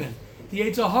that we live in. The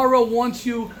Yetzer Hara wants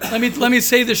you, let me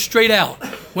say this straight out.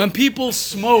 When people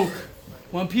smoke,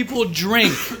 when people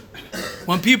drink,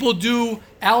 when people do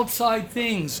outside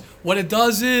things, what it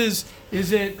does is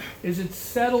it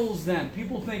settles them.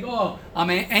 People think, oh, I'm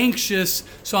anxious,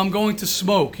 so I'm going to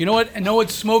smoke. You know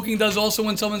what smoking does also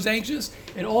when someone's anxious?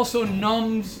 It also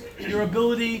numbs your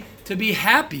ability to be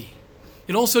happy.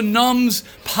 It also numbs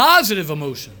positive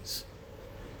emotions.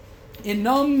 It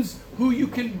numbs who you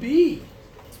can be.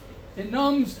 It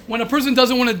numbs when a person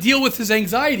doesn't want to deal with his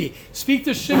anxiety. Speak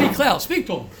to Shimmy Klaus. Speak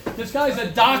to him. This guy's a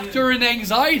doctor in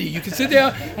anxiety. You can sit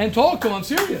there and talk to him. I'm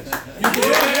serious. You can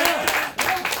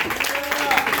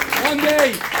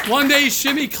One day,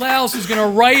 Shimmy Klaus is going to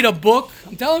write a book.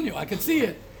 I'm telling you, I can see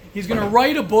it. He's going to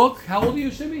write a book. How old are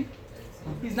you, Shimmy?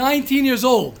 He's 19 years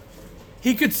old.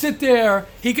 He could sit there.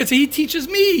 He could say, he teaches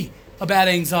me about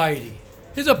anxiety.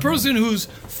 He's a person who's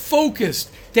focused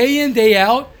day in, day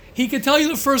out. He could tell you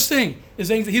the first thing. He's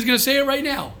going to say it right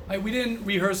now. We didn't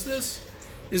rehearse this.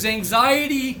 Is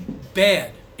anxiety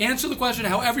bad? Answer the question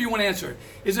however you want to answer it.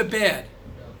 Is it bad?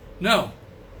 No.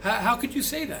 How could you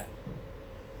say that?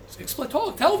 Explain.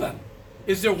 Tell them.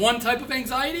 Is there one type of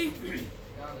anxiety? No,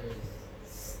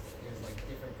 there's like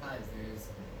different kinds. There's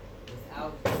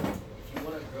without, if you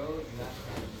want to grow, you have to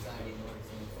have anxiety in order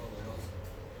to move forward also.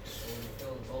 So when you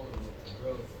feel vulnerable with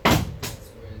growth, that's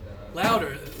where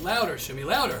the... Louder, Shimmy,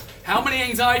 louder. How many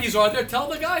anxieties are there? Tell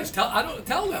the guys.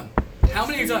 Tell them. How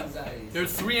many anxieties? There are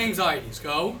 3 anxieties.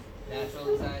 Go.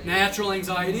 Natural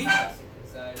anxiety.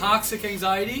 Toxic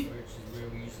anxiety. Which is where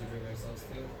we usually bring ourselves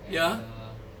to. Yeah.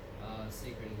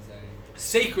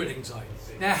 Sacred anxiety.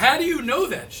 Now, how do you know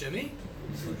that, Shimmy?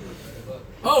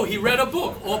 Oh, he read a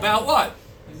book. All about what?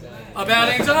 About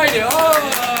anxiety. Oh,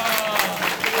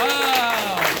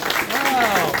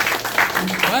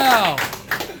 wow.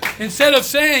 Instead of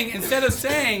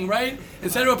saying, right?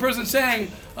 Instead of a person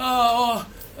saying,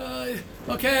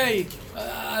 okay,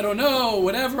 I don't know,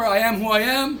 whatever, I am who I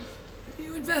am,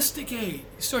 you investigate.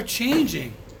 You start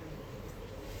changing.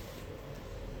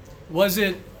 Was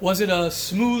it a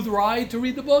smooth ride to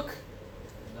read the book?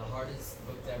 The hardest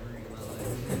book to ever read in my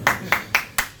life.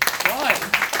 Why?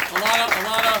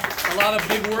 A lot of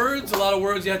big words, a lot of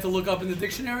words you had to look up in the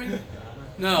dictionary?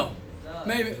 No.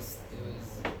 Maybe. It was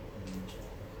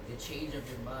the change of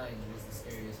your mind was the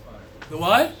scariest part. The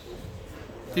what?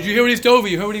 Did you hear what he said?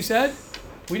 You heard what he said?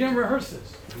 We didn't rehearse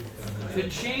this. The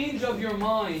change of your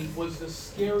mind was the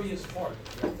scariest part.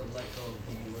 You have to let go of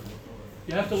who you were before.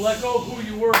 You have to let go of who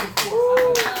you were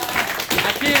before.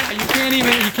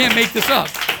 You can't make this up.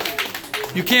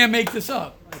 You can't make this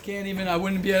up. I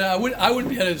wouldn't be able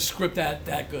to script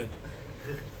that good.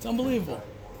 It's unbelievable.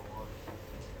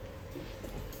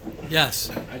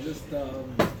 Yes. I just,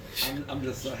 I'm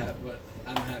just so happy, but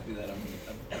I'm happy that I'm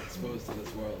exposed to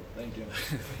this world. Thank you.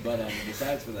 But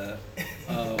besides for that,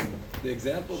 the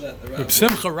example that the Reb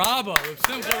Simcha Rabba.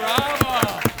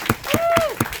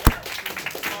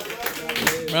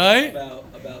 Right?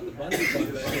 About the bungee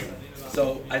jumping.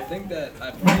 So I think that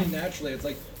for me naturally it's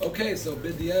like, okay, so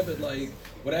b'diavad, like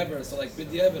whatever. So like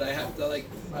b'diavad, I have to like,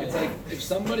 it's like if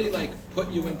somebody like put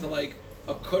you into like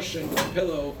a cushion with a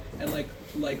pillow and like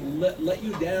let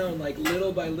you down like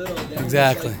little by little. Down,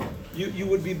 exactly. Like, you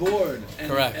would be bored. And,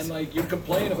 correct. And like you'd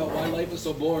complain about why life is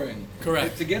so boring. Correct.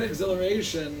 Like, to get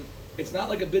exhilaration, it's not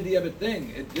like a b'diavad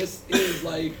thing. This is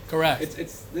like correct.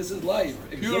 This is life.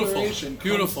 Exhilaration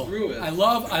Beautiful. Comes through it. I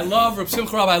love Reb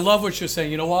Simcha Rabba. I love what you're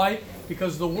saying. You know why?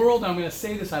 Because the world. I'm going to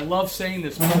say this. I love saying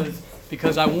this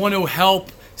because I want to help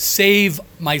save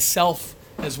myself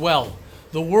as well.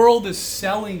 The world is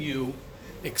selling you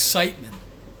excitement.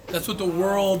 That's what the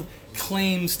world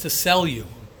claims to sell you.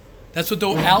 That's what the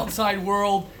outside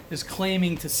world is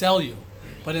claiming to sell you.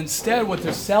 But instead, what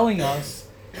they're selling us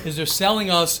is they're selling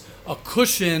us a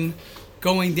cushion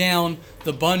going down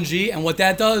the bungee. And what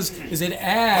that does is it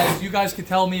adds, you guys could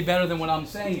tell me better than what I'm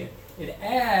saying it. It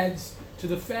adds to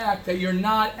the fact that you're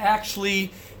not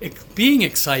actually being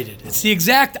excited. It's the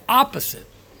exact opposite.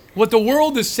 What the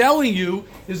world is selling you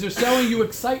is they're selling you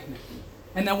excitement.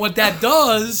 And then what that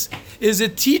does is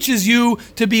it teaches you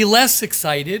to be less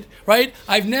excited, right?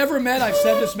 I've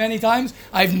said this many times,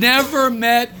 I've never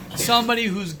met somebody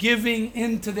who's giving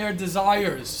into their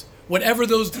desires, whatever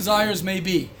those desires may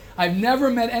be. I've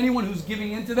never met anyone who's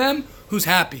giving into them who's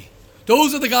happy.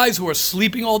 Those are the guys who are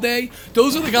sleeping all day.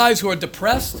 Those are the guys who are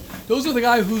depressed. Those are the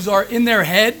guys who are in their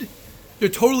head. They're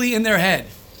totally in their head.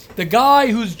 The guy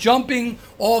who's jumping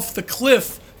off the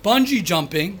cliff, bungee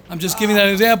jumping, I'm just giving that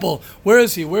example. Where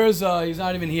is he? He's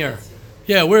not even here.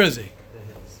 Yeah, where is he?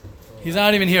 He's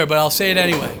not even here, but I'll say it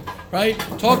anyway, right?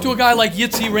 Talk to a guy like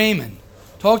Yitzi Raymond.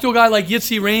 Talk to a guy like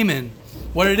Yitzi Raymond,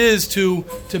 what it is to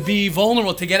be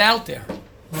vulnerable, to get out there,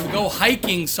 to go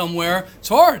hiking somewhere. It's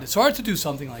hard. It's hard to do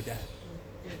something like that.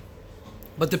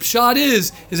 But the pshat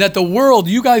is that the world,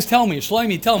 you guys tell me,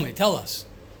 Shlomi, tell us.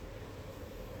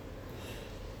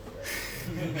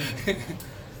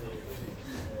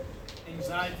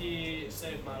 Anxiety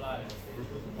saved my life.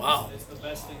 Wow. It's the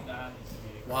best thing that happened to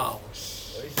me. Wow.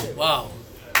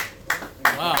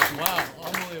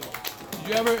 Unbelievable. Did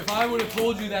you ever, if I would have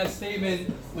told you that statement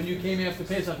when you came after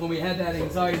Pesach, when we had that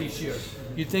anxiety shiur,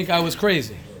 you'd think I was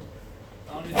crazy.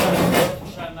 The only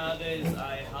thing nowadays,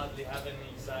 I hardly have any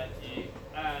anxiety.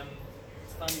 And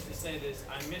it's funny to say this,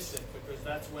 I miss it because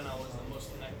that's when I was the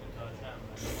most connected to Hashem.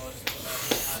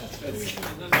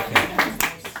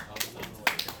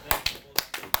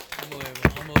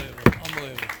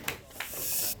 Unbelievable.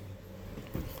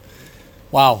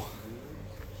 Wow.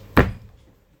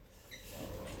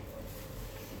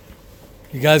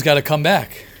 You guys got to come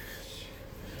back.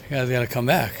 Yeah.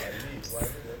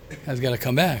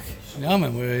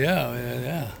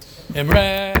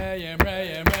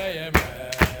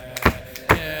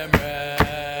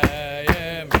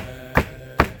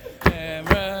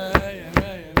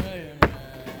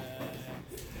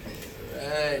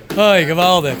 Hi,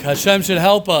 Gavaldik. Hashem should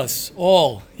help us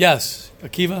all. Yes,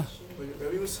 Akiva?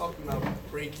 Rabbi was talking about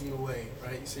breaking away,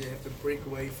 right? You say you have to break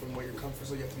away from where your comfort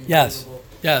zone, you have to be Yes. vulnerable.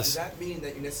 Yes. Does that mean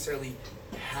that you necessarily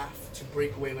have to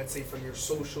break away, let's say, from your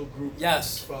social group?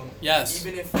 Yes. From Yes.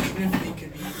 Even if they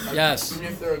could be Yes. even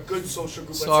if they're a good social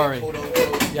group, Sorry. let's say, quote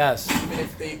unquote. Yes. Even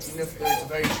if there's a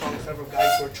very strong, clever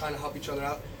guys who are trying to help each other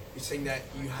out, you're saying that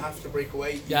you have to break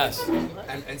away. Yes.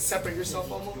 And separate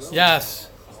yourself almost? Yes.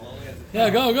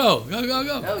 Yeah, go. No, Go.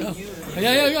 you.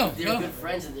 Yeah, go. They're good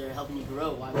friends and they're helping you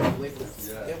grow. Why would you away from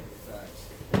them?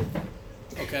 Yeah.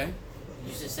 Okay.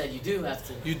 You just said you do have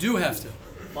to. You do have to.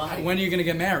 Why? When are you going to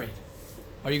get married?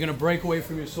 Are you going to break away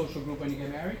from your social group when you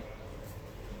get married?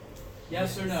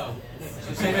 Yes or no?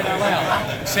 So say that out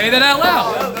loud. Say that out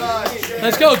loud.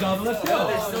 Let's go, David. Let's go.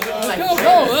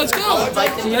 Let's go.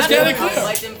 Let's get it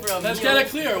clear. Let's get it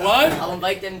clear. What? I'll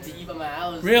invite them to eat at my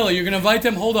house. Really? You're going to invite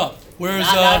them? Hold up. Where's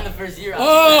Not in the first year.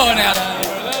 Oh, now.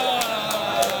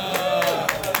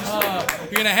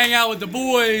 You're going to hang out with the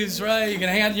boys, right? You're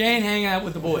going to hang out. You ain't hanging out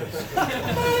with the boys.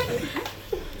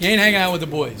 You ain't hanging out with the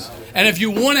boys. And if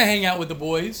you want to hang out with the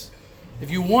boys,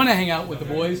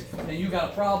 then you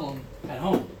got a problem at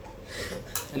home.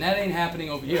 And that ain't happening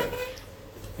over here.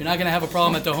 You're not going to have a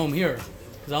problem at the home here.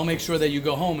 Because I'll make sure that you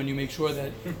go home and you make sure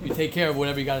that you take care of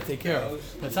whatever you got to take care of.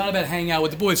 But it's not about hanging out with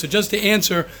the boys. So just to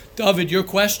answer, David, your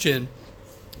question,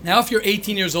 now if you're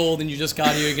 18 years old and you just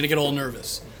got here, you're going to get all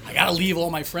nervous. I got to leave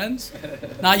all my friends?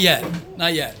 Not yet.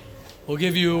 We'll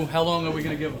give you, how long are we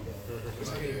going to give them?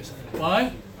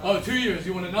 5? Oh, 2 years.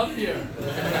 You want another year?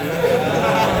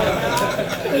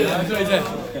 That's what he said.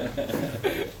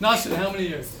 Nassim, how many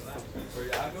years?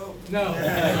 No.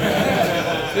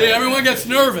 See, everyone gets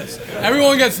nervous.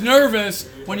 Everyone gets nervous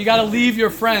when you got to leave your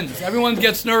friends. Everyone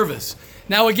gets nervous.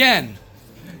 Now, again,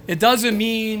 it doesn't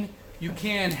mean you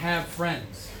can't have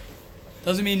friends.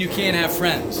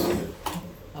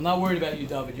 I'm not worried about you,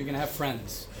 David. You're going to have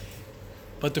friends.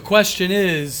 But the question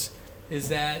is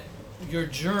that your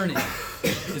journey,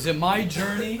 is it my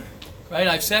journey? Right?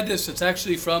 I've said this. It's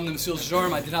actually from the Mesilas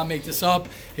Yesharim. I did not make this up.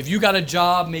 If you got a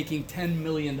job making $10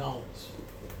 million,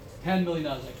 $10 million.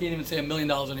 I can't even say $1 million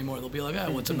anymore. They'll be like,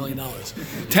 what's $1 million?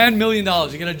 $10 million.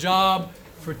 You get a job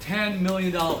for $10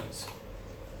 million.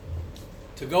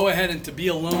 To go ahead and to be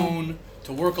alone,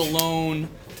 to work alone,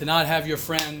 to not have your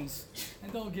friends.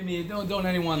 And don't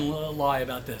anyone lie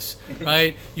about this,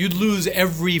 right? You'd lose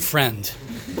every friend.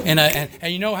 And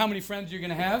you know how many friends you're going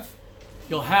to have?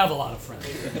 you'll have a lot of friends.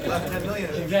 10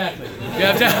 million. Exactly. You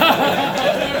have to.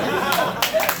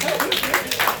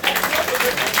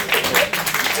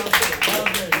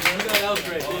 That was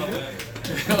great.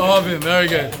 Oh, very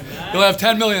good. You'll have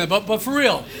 10 million. But for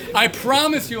real, I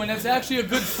promise you, and it's actually a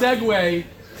good segue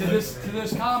to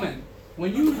this comment.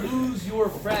 When you lose your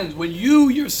friends, when you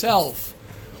yourself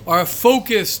are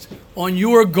focused on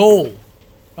your goal,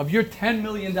 of your $10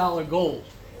 million goal,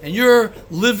 and you're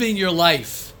living your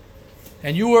life,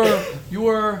 and you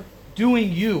are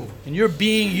doing you, and you're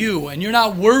being you, and you're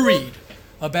not worried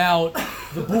about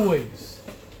the boys,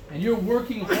 and you're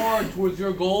working hard towards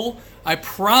your goal, I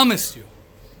promise you,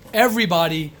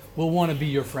 everybody will want to be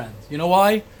your friend. You know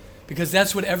why? Because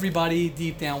that's what everybody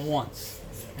deep down wants.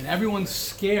 And everyone's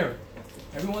scared.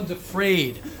 Everyone's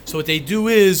afraid. So what they do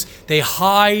is they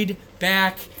hide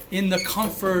back in the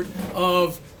comfort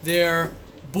of their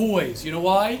boys. You know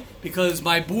why? Because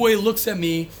my boy looks at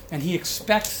me and he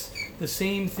expects the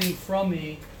same thing from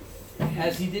me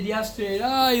as he did yesterday.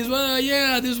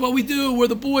 Yeah, this is what we do. We're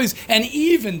the boys. And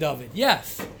even, David,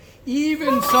 yes,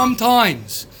 even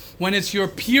sometimes when it's your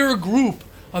peer group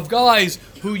of guys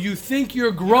who you think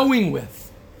you're growing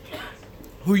with,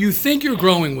 you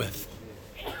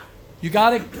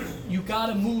gotta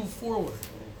move forward.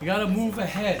 You gotta move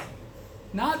ahead.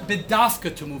 Not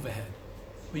bedafka to move ahead,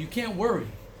 but you can't worry.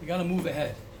 You gotta move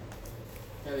ahead.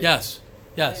 Yes.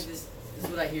 This is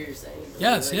what I hear you saying.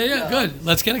 Yes. Yeah. Good.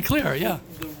 Let's get it clear. Yeah.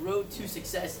 The road to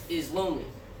success is lonely,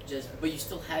 but you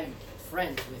still have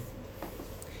friends with.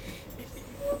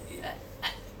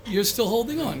 You're still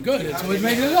holding on. Good. It's what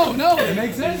makes it. No, it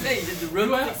makes sense. The road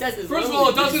to success is First of lonely, all,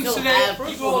 it but you doesn't still say. have First of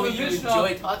people all, who the you Mishnah.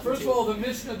 enjoy talking First of to. all, the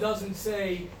Mishnah doesn't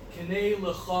say Kinei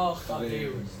lecha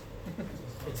chaverus.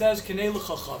 It says Kinei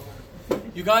lecha chaver.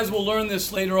 You guys will learn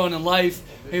this later on in life.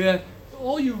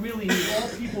 All you really need, all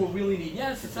people really need.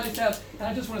 Yes, it's nice to have. And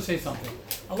I just want to say something.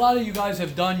 A lot of you guys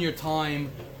have done your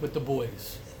time with the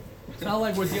boys. It's not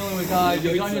like we're dealing with guys.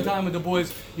 You've done your time with the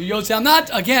boys. I'm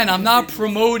not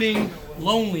promoting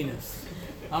loneliness.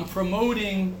 I'm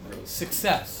promoting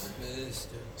success.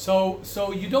 So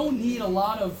you don't need a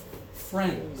lot of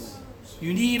friends.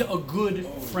 You need a good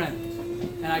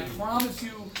friend. And I promise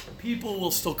you, people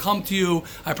will still come to you.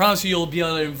 I promise you'll be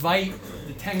able to invite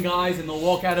the 10 guys and they'll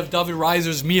walk out of David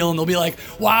Reiser's meal and they'll be like,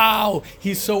 wow,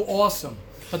 he's so awesome.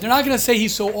 But they're not going to say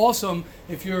he's so awesome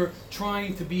if you're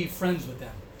trying to be friends with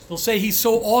them. They'll say he's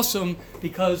so awesome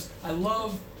because I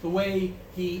love the way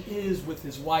he is with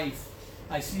his wife.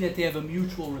 I see that they have a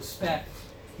mutual respect.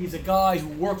 He's a guy who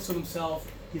works on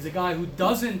himself. He's a guy who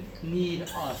doesn't need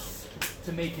us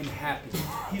to make him happy.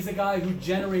 He's a guy who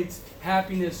generates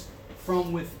happiness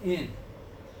from within.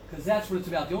 Because that's what it's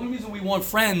about. The only reason we want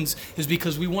friends is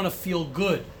because we want to feel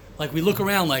good. Like we look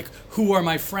around like, who are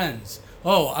my friends?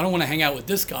 Oh, I don't want to hang out with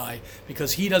this guy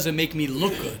because he doesn't make me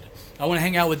look good. I want to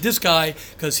hang out with this guy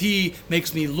because he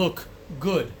makes me look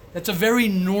good. That's a very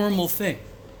normal thing.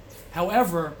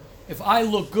 However, if I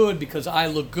look good because I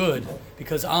look good,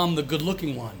 because I'm the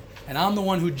good-looking one, and I'm the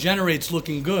one who generates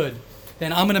looking good,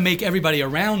 then I'm going to make everybody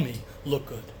around me look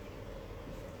good.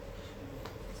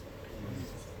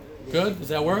 Good? Does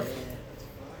that work?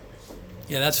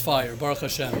 Yeah, that's fire. Baruch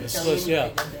Hashem.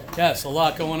 Yes, a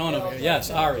lot going on over here. Yes,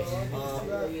 Ari.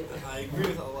 I agree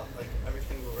with a lot, like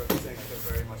everything we're representing. I feel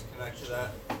very much connected to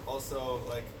that. Also,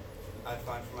 like I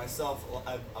find for myself,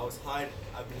 I've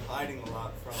been hiding a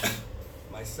lot from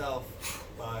myself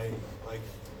by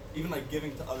even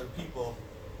giving to other people.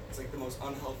 It's like the most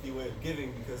unhealthy way of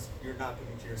giving because you're not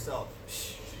giving to yourself.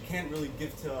 So you can't really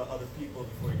give to other people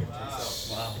before you give to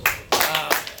yourself. Wow.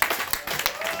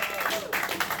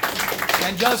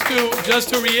 And just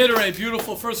to reiterate,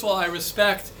 beautiful. First of all, I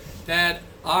respect that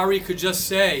Ari could just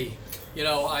say,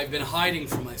 I've been hiding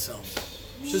from myself.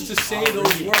 Just to say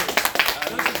those words.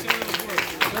 Just to say those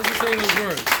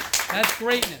words. That's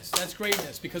greatness. That's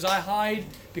greatness. Because I hide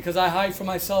from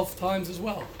myself times as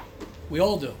well. We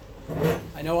all do.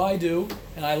 I know I do,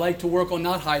 and I like to work on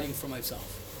not hiding from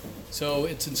myself. So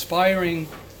it's inspiring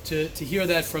to hear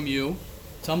that from you.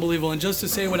 It's unbelievable. And just to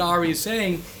say what Ari is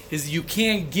saying is you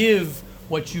can't give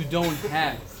what you don't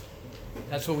have.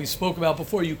 That's what we spoke about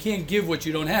before. You can't give what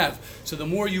you don't have. So the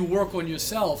more you work on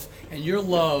yourself and your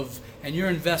love and you're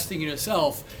investing in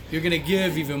yourself, you're going to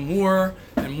give even more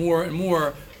and more and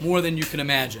more than you can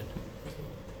imagine.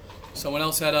 Someone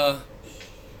else had a...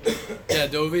 Yeah,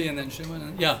 Dovi and then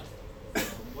Shimon. Yeah.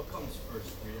 What comes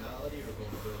first, reality or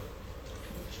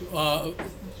vulnerability?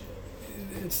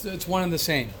 It's one and the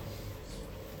same.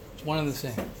 It's one and the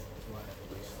same.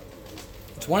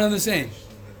 It's one and the same.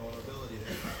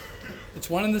 It's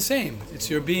one and the same. It's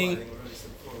your being...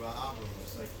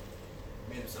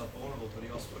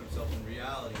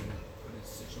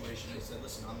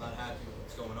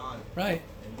 what's going on. Right.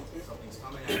 And something's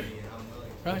coming at me, and I'm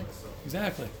willing to Right. do it. So.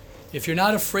 Exactly. If you're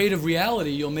not afraid of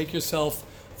reality, you'll make yourself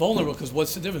vulnerable, because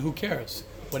what's the difference? Who cares?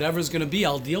 Whatever's going to be,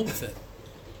 I'll deal with it.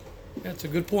 That's a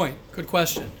good point. Good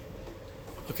question.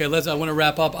 Okay, I want to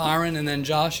wrap up Aaron and then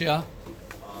Josh, yeah?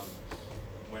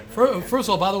 First of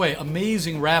all, by the way,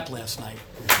 amazing rap last night.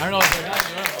 I don't know if you guys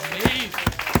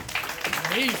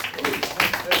amazing.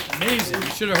 Amazing. You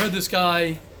should have heard this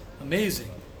guy.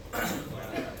 Amazing.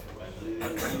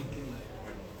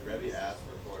 Rebbe asked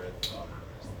before if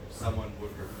someone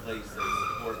would replace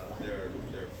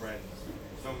their friends.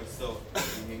 Someone would still be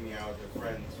hanging out with their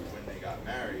friends when they got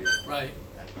married. Right.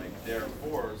 And like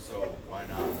therefore, so why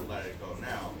not let it go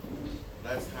now?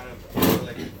 That's kind of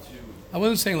like two. I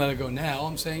wasn't saying let it go now.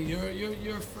 I'm saying you're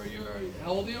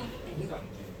how old are you?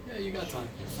 Yeah, you got time.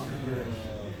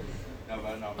 No,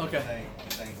 but Okay. I'm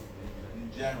saying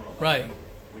in general. Like Right.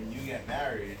 When you get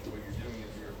married, what you're doing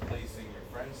is you're replacing your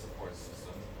friend's support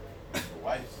system with your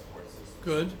wife's support system.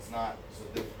 Good. It's not so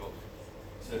difficult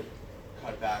to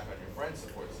cut back on your friend's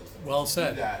support system. Well To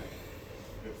said. do that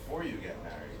before you get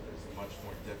married is a much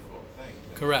more difficult thing.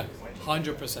 Than Correct. when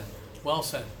you 100%. Well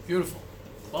said. Beautiful.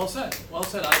 Well said. Well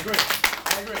said. I agree.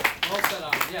 Well said,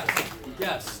 Aaron.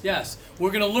 Yes.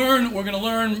 We're gonna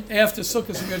learn after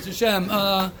Sukkot, Sukkot Hashem.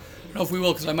 I don't know if we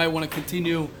will, because I might want to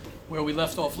continue where we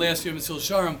left off last year, Mesilas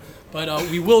Yesharim. But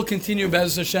we will continue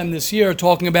B'ezras Hashem this year,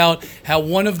 talking about how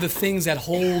one of the things that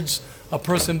holds a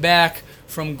person back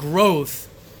from growth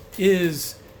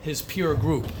is his peer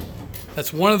group.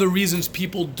 That's one of the reasons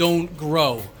people don't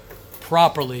grow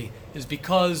properly, is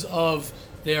because of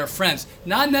their friends.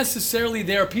 Not necessarily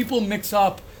people mix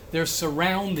up their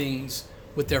surroundings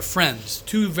with their friends.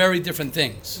 Two very different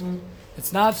things.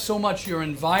 It's not so much your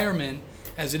environment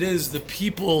as it is the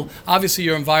people. Obviously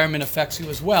your environment affects you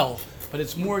as well, but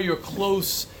it's more your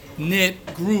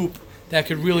close-knit group that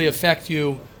could really affect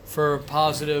you for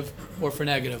positive or for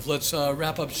negative. Let's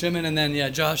wrap up Shimon and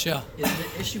then, Josh, Is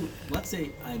the issue, let's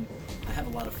say I have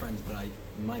a lot of friends, but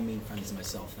my main friend is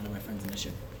myself. None of my friends an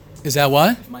issue. Is that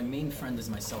what? If my main friend is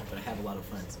myself, but I have a lot of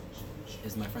friends,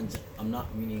 is my friends, I'm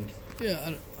not meaning... Yeah,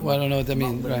 I don't know what that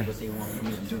means. Right. Right. What they want from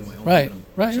me. I'm doing my own Right. thing,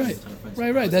 but I'm just a ton of friends.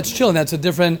 Right. That's chill. And that's a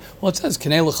different. Well, it says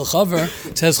Kanei l'chachaver.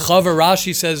 It says chaver.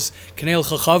 Rashi says Kanei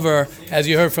l'chachaver, as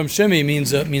you heard from Shimi,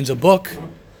 means a book.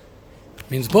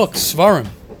 Means book. Svarim.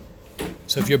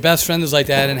 So if your best friend is like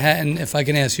that, and if I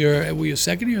can ask, were you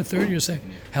second year or third year?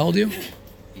 Second. How old are you?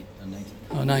 19.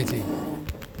 Oh, 19.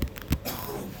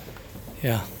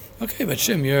 Yeah. Okay, but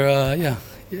Shim,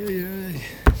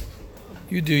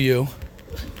 you do you.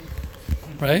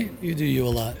 Right? You do you a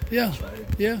lot. Yeah.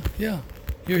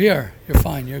 You're here. You're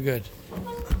fine. You're good.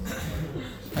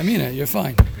 I mean it. You're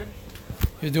fine.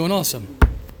 You're doing awesome.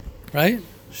 Right?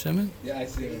 Shimon? Yeah, I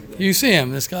see him. You see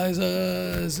him. This guy's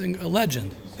a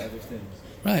legend.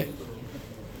 Right.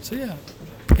 So you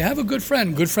have a good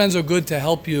friend. Good friends are good to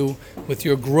help you with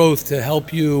your growth, to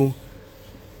help you,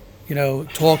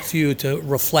 talk to you, to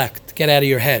reflect, get out of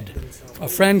your head. A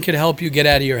friend could help you get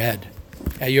out of your head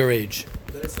at your age.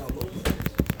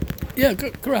 Yeah,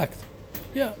 correct.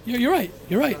 Yeah, you're right.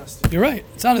 You're right.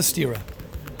 It's not a stira.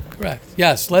 Correct.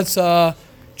 Yes, let's,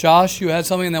 Josh, you had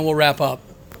something and then we'll wrap up.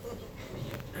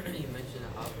 You mentioned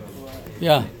Avram.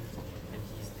 Yeah. And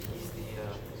he's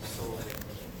the soul,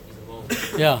 he's alone.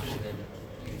 Yeah. And then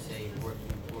you say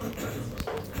working for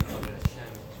Hashem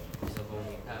is a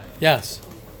lonely path. Yes.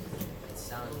 It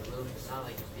sounds a little, it's not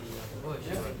like it's beating up the bush,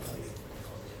 but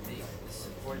the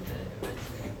support that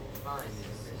eventually you will find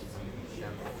is from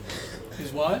Hashem.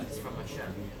 Is what? It's from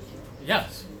Hashem.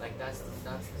 Yes. Like that's the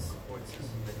support system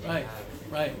that you Right. have.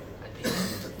 Right. I think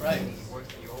Right.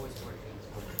 you're always working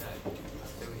towards that.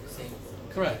 So you're saying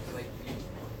Correct. like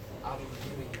Avram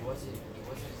he wasn't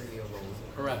really alone.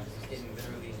 Correct. He was getting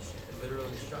literal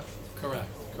instructions. Correct.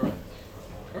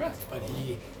 But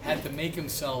he had to make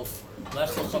himself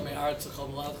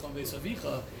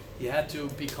he had to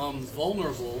become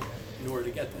vulnerable in order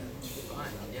to get there.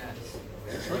 Fine, yes.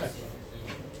 Correct.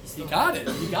 He got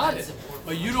it.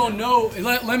 But you don't know.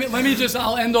 Let me just.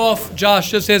 I'll end off.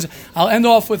 Josh just says. I'll end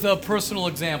off with a personal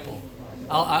example.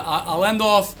 I'll end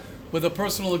off with a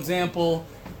personal example.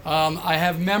 I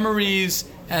have memories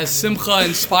as Simcha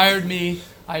inspired me.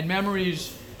 I had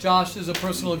memories. Josh is a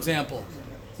personal example,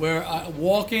 where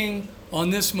walking on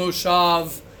this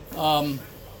moshav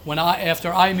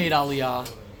after I made Aliyah,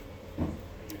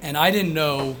 and I didn't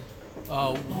know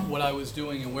what I was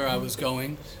doing and where I was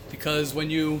going, because when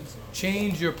you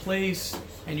change your place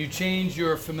and you change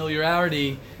your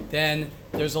familiarity, then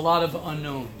there's a lot of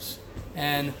unknowns.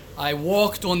 And I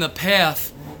walked on the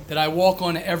path that I walk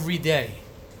on every day.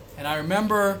 And I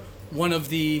remember one of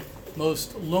the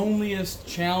most loneliest,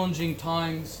 challenging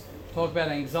times. Talk about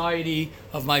anxiety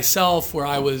of myself, where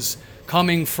I was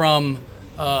coming from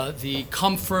the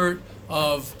comfort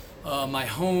of my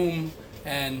home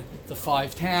and the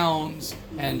 5 towns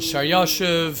and Shar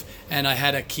Yashiv, and I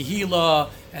had a kihila,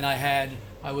 and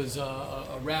I was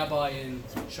a rabbi in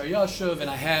Shar Yashiv, and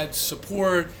I had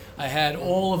support. I had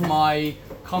all of my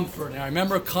comfort, and I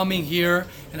remember coming here,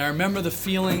 and I remember the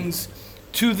feelings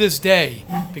to this day,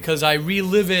 because I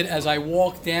relive it as I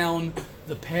walk down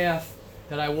the path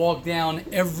that I walk down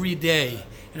every day.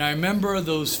 And I remember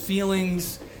those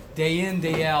feelings day in,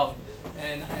 day out.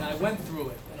 And I went through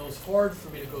it. And it was hard for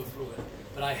me to go through it.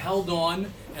 But I held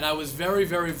on, and I was very,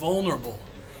 very vulnerable.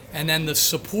 And then the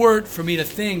support for me to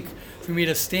think, for me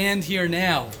to stand here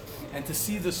now, and to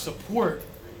see the support,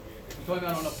 I'm talking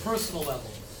about on a personal level,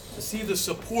 to see the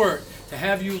support, to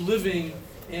have you living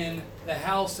in the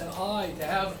house, and to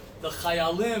have the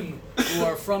chayalim who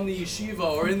are from the yeshiva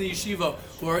or in the yeshiva,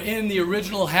 who are in the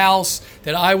original house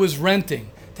that I was renting,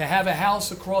 to have a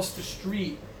house across the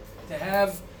street, to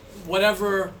have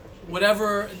whatever,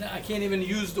 I can't even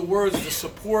use the words, the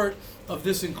support of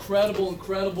this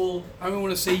incredible, I don't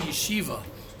want to say yeshiva.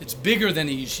 It's bigger than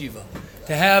a yeshiva.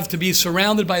 To be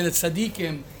surrounded by the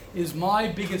tzaddikim is my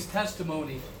biggest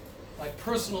testimony, my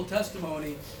personal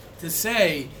testimony, to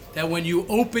say that when you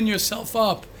open yourself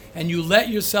up and you let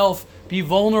yourself be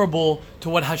vulnerable to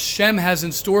what Hashem has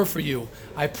in store for you,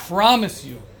 I promise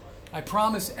you, I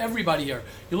promise everybody here.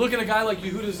 You look at a guy like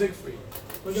Yehuda Siegfried.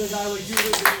 Look at a guy like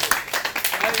Yehuda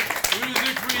Siegfried. Right? Yehuda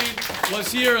Siegfried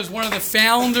was here as one of the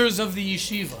founders of the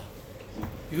yeshiva.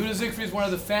 Yehuda Siegfried is one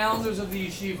of the founders of the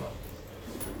yeshiva.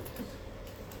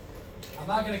 I'm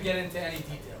not going to get into any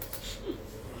details.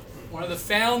 One of the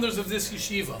founders of this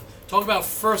yeshiva. Talk about a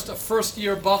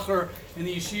first-year bacher in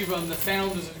the yeshiva and the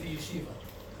founders of the yeshiva.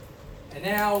 And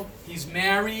now he's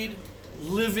married,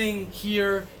 living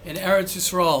here in Eretz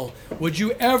Yisrael. Would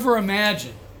you ever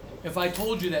imagine, if I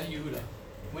told you that, Yehuda,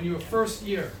 when you were first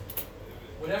year,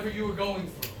 whatever you were going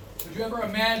through, would you ever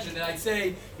imagine that I'd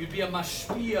say you'd be a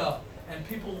mashpia and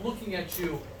people looking at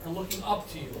you and looking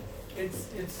up to you? It's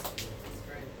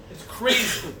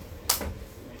crazy.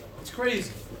 It's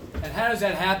crazy. And how does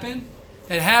that happen?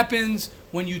 It happens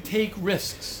when you take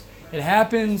risks. It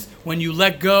happens when you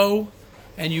let go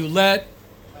and you let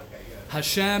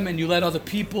Hashem and you let other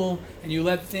people and you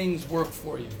let things work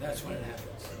for you. That's when it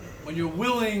happens. When you're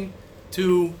willing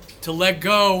to let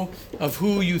go of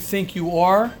who you think you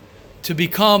are to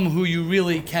become who you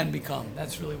really can become.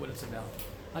 That's really what it's about.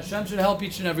 Hashem should help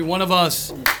each and every one of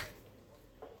us.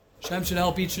 Hashem should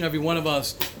help each and every one of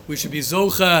us. We should be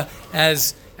zocha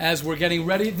as we're getting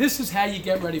ready. This is how you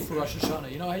get ready for Rosh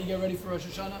Hashanah. You know how you get ready for Rosh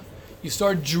Hashanah? You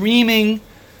start dreaming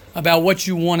about what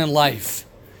you want in life.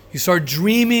 You start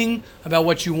dreaming about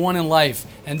what you want in life.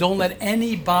 And don't let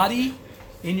anybody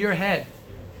in your head,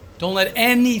 don't let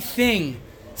anything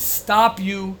stop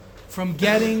you from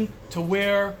getting to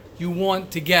where you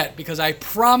want to get. Because I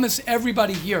promise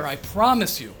everybody here, I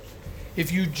promise you,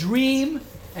 if you dream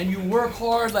and you work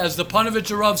hard, as the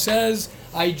Panovich Rav says,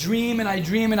 I dream and I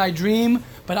dream and I dream,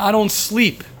 but I don't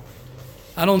sleep.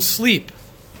 I don't sleep.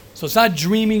 So it's not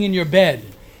dreaming in your bed.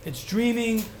 It's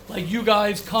dreaming like you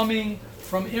guys coming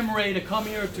from Imre to come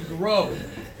here to grow.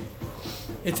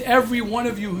 It's every one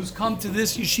of you who's come to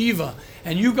this yeshiva.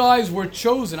 And you guys were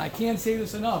chosen. I can't say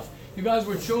this enough. You guys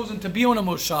were chosen to be on a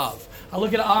moshav. I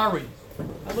look at Ari.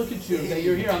 I look at you that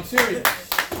you're here. I'm serious.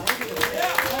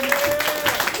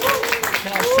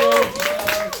 Can I show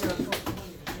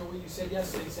what you said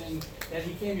yesterday, saying that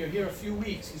he came here a few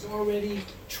weeks. He's already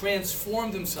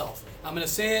transformed himself. I'm going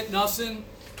to say it, Nassin.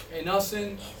 Hey,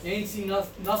 Nassin, you ain't seen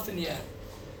nothing yet.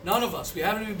 None of us. We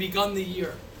haven't even begun the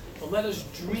year. But let us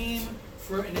dream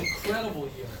for an incredible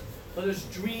year. Let us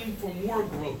dream for more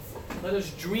growth. Let us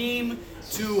dream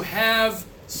to have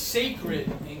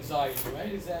sacred anxiety,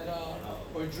 right? Is that,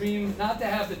 or dream not to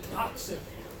have the toxic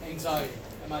anxiety.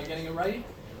 Am I getting it right?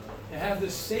 To have the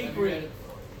sacred,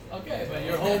 okay, but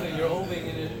you're holding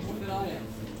it more than I am.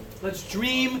 Let's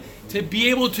dream to be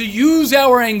able to use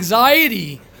our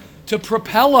anxiety to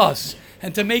propel us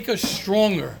and to make us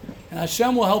stronger. And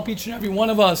Hashem will help each and every one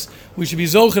of us. We should be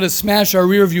zocheh to smash our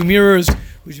rear view mirrors.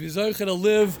 We should be zocheh to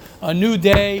live a new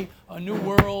day, a new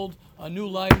world, a new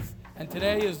life. And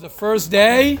today is the first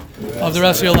day of the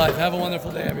rest of your life. Have a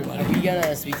wonderful day, everybody. Are we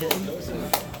gonna speak to him?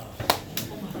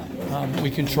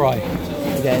 We can try.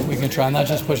 Okay. We can try. I'm not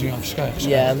just pushing you off.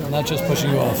 Yeah. I'm not just pushing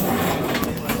you off.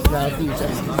 No, I think you're